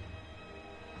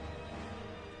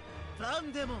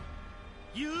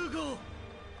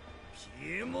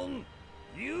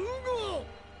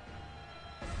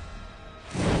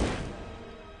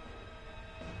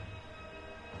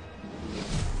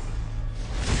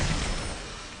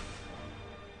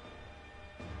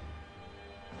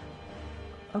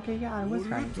 Okay, yeah, I was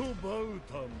right.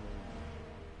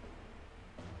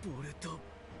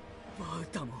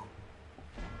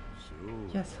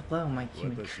 Yes, hello, my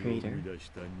human creator.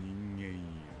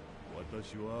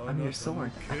 I'm your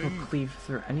sword. I will cleave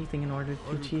through anything in order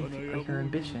to achieve your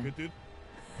ambition.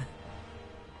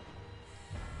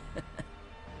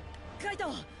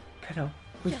 Kaito,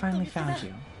 we finally found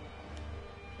you.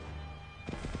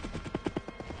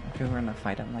 Okay, we're gonna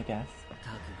fight him, I guess.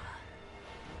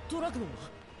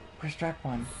 Where's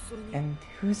Dracmon? And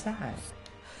who's that?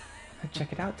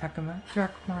 Check it out, Takuma.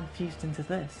 Dracmon fused into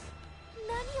this.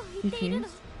 He fused?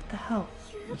 What the hell?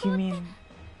 You mean...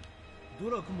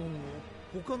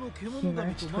 he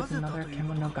merged with another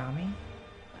Kemonogami?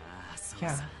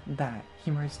 Yeah, that. He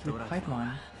merged with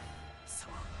Piedmon.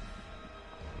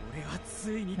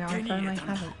 Now I finally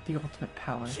have it, the ultimate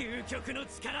power.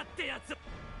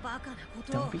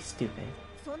 Don't be stupid.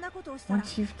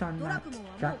 Once you've done that,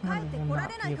 Dracmon will not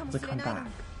be able to come back.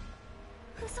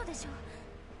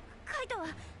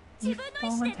 You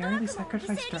voluntarily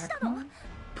sacrificed Dracmon?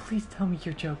 Please tell me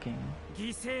you're joking.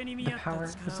 The power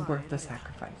was worth the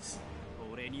sacrifice.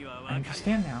 I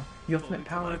understand now. The ultimate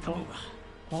power of Volt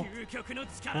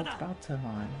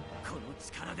Baltamon.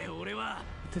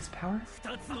 With this power,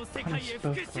 I'll punish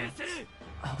both worlds.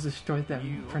 I'll destroy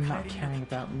them for not caring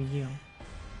about you.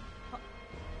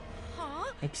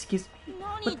 Excuse me?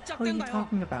 What the hell are you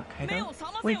talking about, Kaito?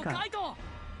 Wake up!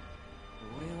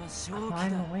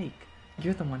 I'm awake.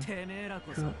 You're the ones who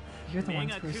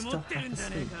still have to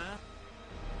sleep.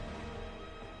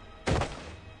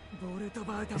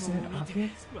 Isn't it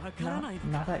obvious?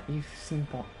 Now that you've seen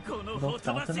both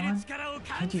Baltamon,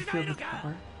 can't you feel the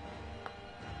power?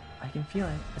 I can feel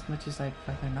it as much as I'd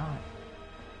rather not.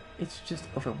 It's just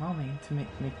overwhelming to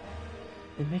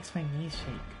it makes my knees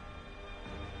shake.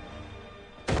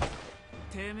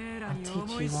 I'll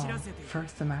teach you all,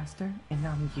 first the Master, and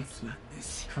now Miyuki,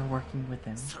 for working with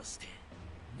him.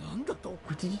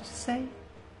 What did you just say?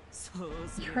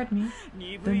 You heard me.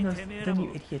 Then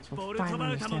you idiots will finally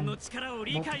understand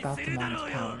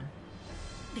Baltamon's power.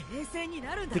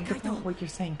 Think about what you're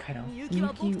saying, Kaito.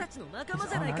 Miyuki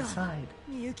is on our side.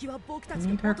 We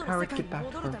need her power to get back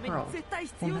to her world.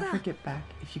 We'll never get back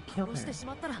if you kill her.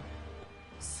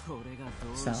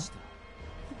 So?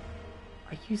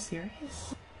 Are you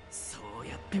serious?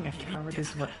 Being a coward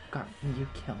is what got you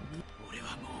killed.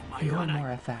 No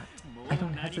more of that. I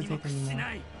don't hesitate anymore.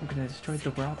 I'm gonna destroy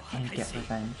the world and get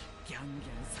revenge.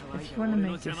 If you want to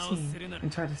make a scene and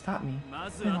try to stop me,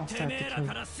 then I'll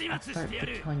start the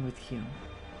killing with you.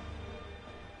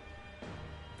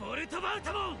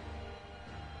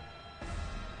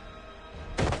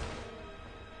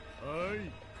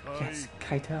 Yes,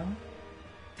 Kaito.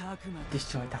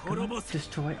 Destroy Takuma.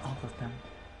 Destroy all of them.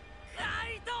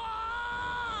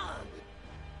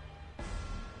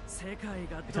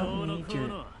 I don't need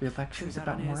your lectures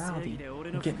about morality.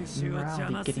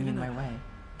 Morality getting in my way,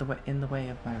 in the way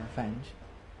of my revenge.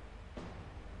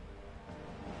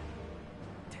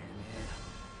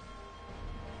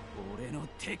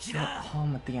 You're at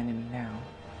home with the enemy now.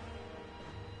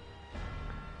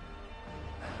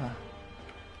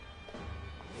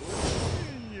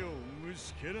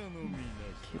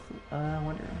 I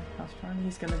wonder how strong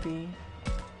he's gonna be.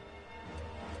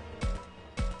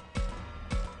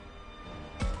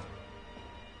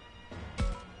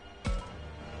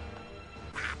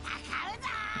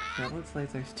 So it looks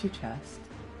like there's two chests.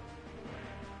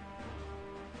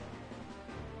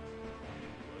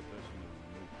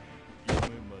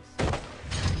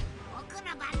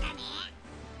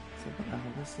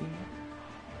 difficulty?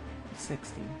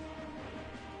 60.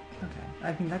 Okay.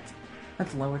 I mean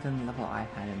that's lower than the level I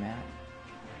had him at.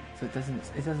 So it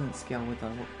doesn't scale with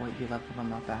what you level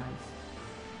them up as.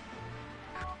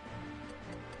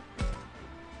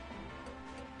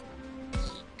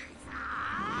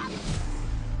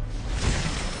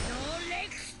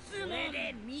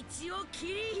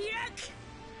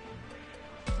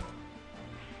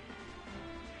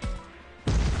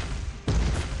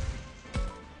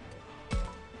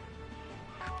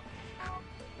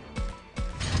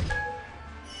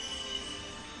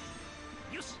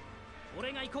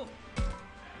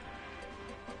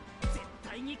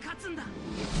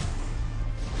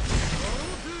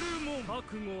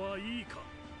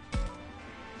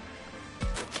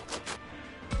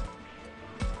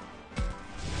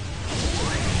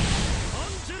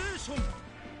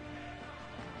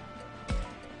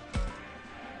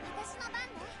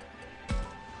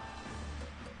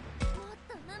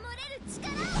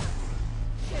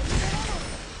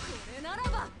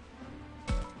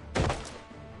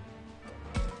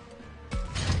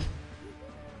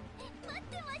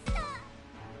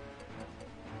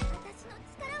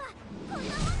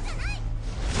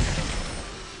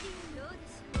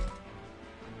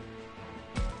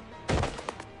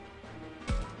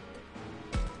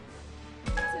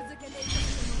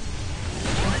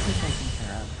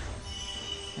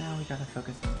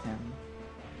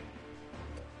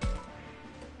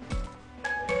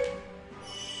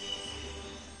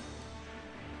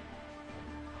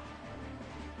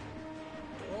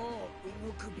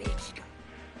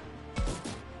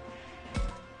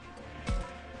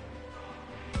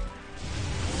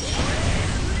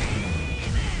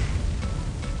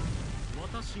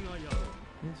 私がやろう。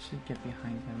This should get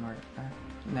behind him or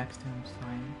next to him's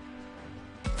fine.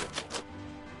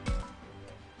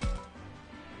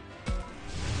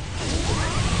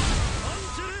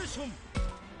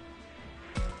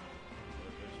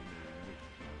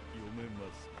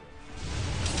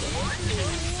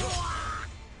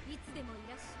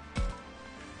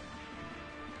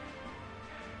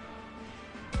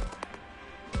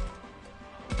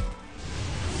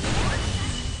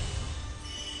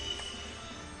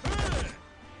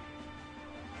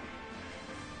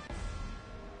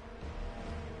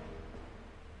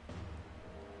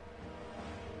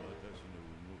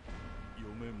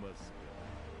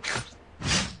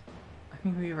 I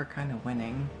think we were kind of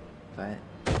winning, but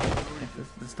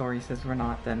if the story says we're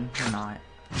not, then we're not.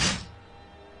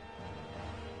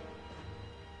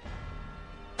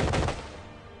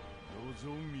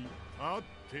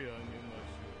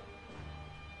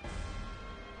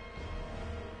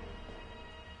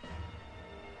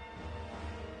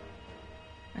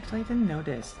 Actually, I didn't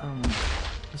notice.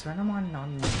 Was Renamon not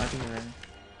in the buddy, or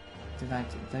did I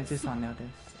just not notice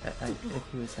if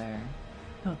he was there?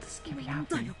 No, this can't be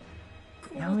happening.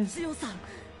 How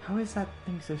is that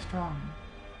thing so strong?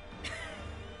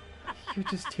 You're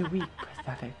just too weak,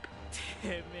 pathetic.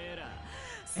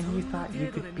 And you thought you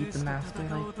could beat the master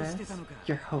like this?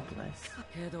 You're hopeless.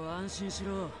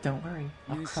 Don't worry,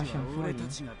 I'll crush him for you.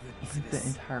 And the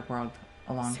entire world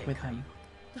along with him.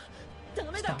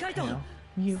 Stop, Kaito.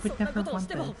 Mew would never want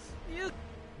this.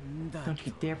 Don't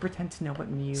you dare pretend to know what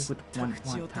Mew would want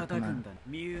Takuma.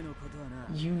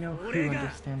 You know who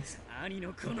understands what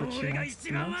she wants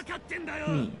the most?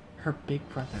 Me, her big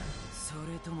brother.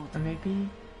 Or maybe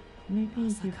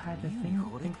you've had a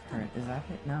thing for her, is that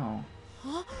it? No.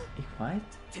 What?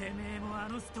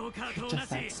 You're just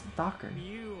that stalker,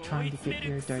 trying to get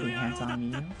your dirty hands on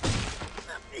Mew.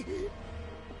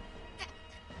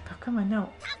 Takuma, no.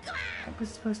 I was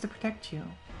supposed to protect you.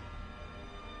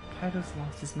 Kaido's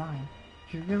lost his mind.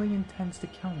 He really intends to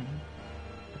kill me.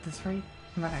 At this rate,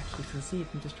 he might actually succeed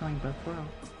in destroying both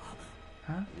worlds.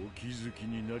 Huh?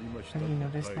 Have you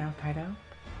noticed now, Kaido?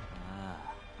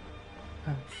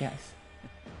 Oh, yes.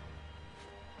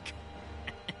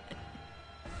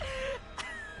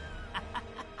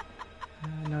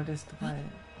 Noticed what?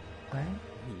 What?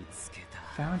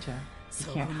 Found ya. You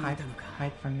can't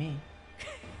hide from me.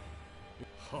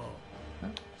 Huh?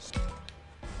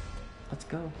 Let's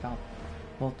go,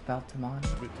 Baltimon.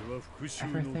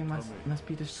 Everything must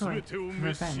be destroyed for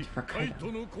revenge for Kaido.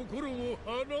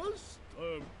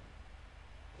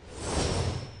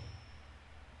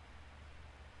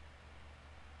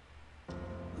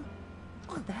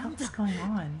 What the hell is going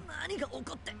on?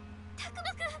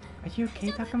 Are you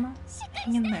okay, Takuma?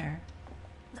 Hang in there.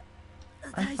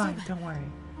 I'm fine, don't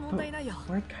worry. But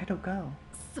where'd Kaido go?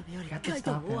 We got to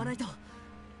stop him.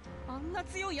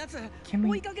 Can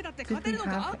we,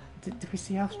 did we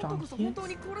see how strong he is?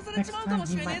 Next time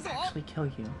he might actually kill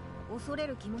you.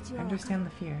 I understand the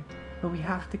fear, But we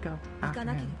have to go 行 after か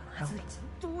なけれ him. ばまずい。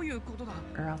 どういうことだ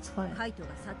Or else what? カイトが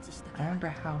察知した I 気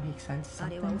remember how he sensed あ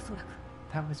れは something. おそらく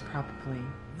That was probably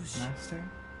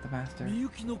the master. みゆ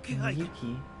きの気 And 配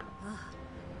Miyuki. あ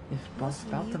If も both し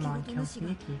みゆきご Baltamon と kills 主が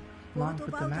Miyuki ボ along ルト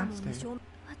with バ the ウタモン master, に証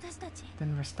私たち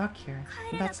then we're stuck here.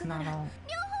 But that's not all.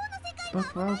 両方の世界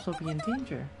Both worlds will be in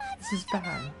danger. This is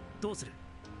bad. どうする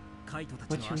カイトた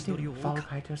What ちの should 足 we 取りを do? 追う Follow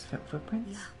か Kaito's いや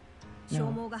footprints? 消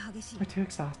耗が激しい We're too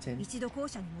exhausted. 一度校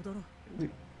舎に戻ろう We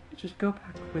just go back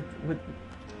with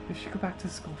we should go back to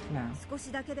school for now. 少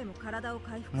しだけでも体を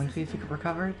回復 Once させ we て feel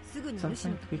recovered, すぐに some 主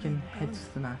の point と we ころに can 向か head うん to だ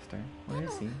the master. Where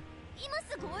is he? 今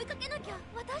すぐ追いかけなきゃ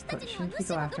私た But ちには shouldn't we 主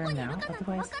go がど after こ him にいる now? かなんて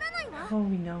Otherwise, わからないわ how will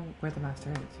we know where the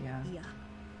master is? Yeah, いや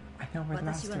I know where the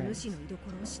私は master 主 is. の居所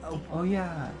を知っている Oh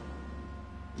yeah.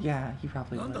 Yeah, he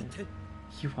probably なんだっ would. て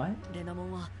He what? レナモ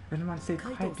ンは Renamon stayed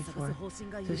カイト quiet を探 before, す方針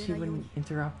が so 揺れ she ないように wouldn't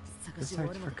interrupt 探 the し終わ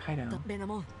search るま for で Kaido. レナ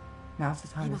モン Now's the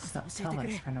time to 今こそ教えて tell く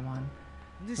れ。 us, Renamon.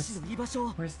 主の居場所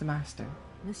を Where's the master?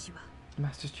 主は The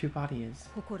master's true body is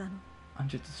祠の under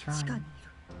the 地下に shrine. いる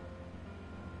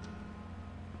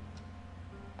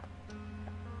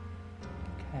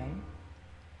Okay.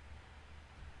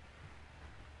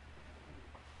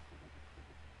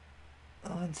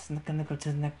 Oh, it's not gonna go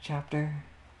to the next chapter.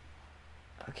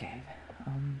 Okay,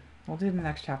 we'll do the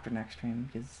next chapter next stream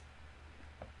because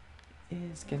it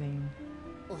is getting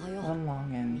おは a よ little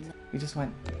long and we just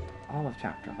went all of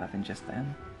chapter 11 just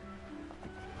then.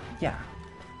 Yeah,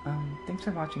 thanks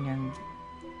for watching and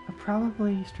I'll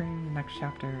probably stream the next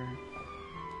chapter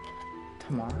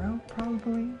tomorrow,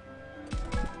 probably.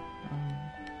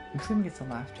 I'm assuming it's the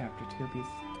last chapter too because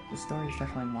the story is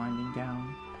definitely winding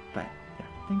down. But yeah,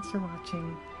 thanks for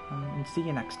watching and see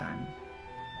you next time.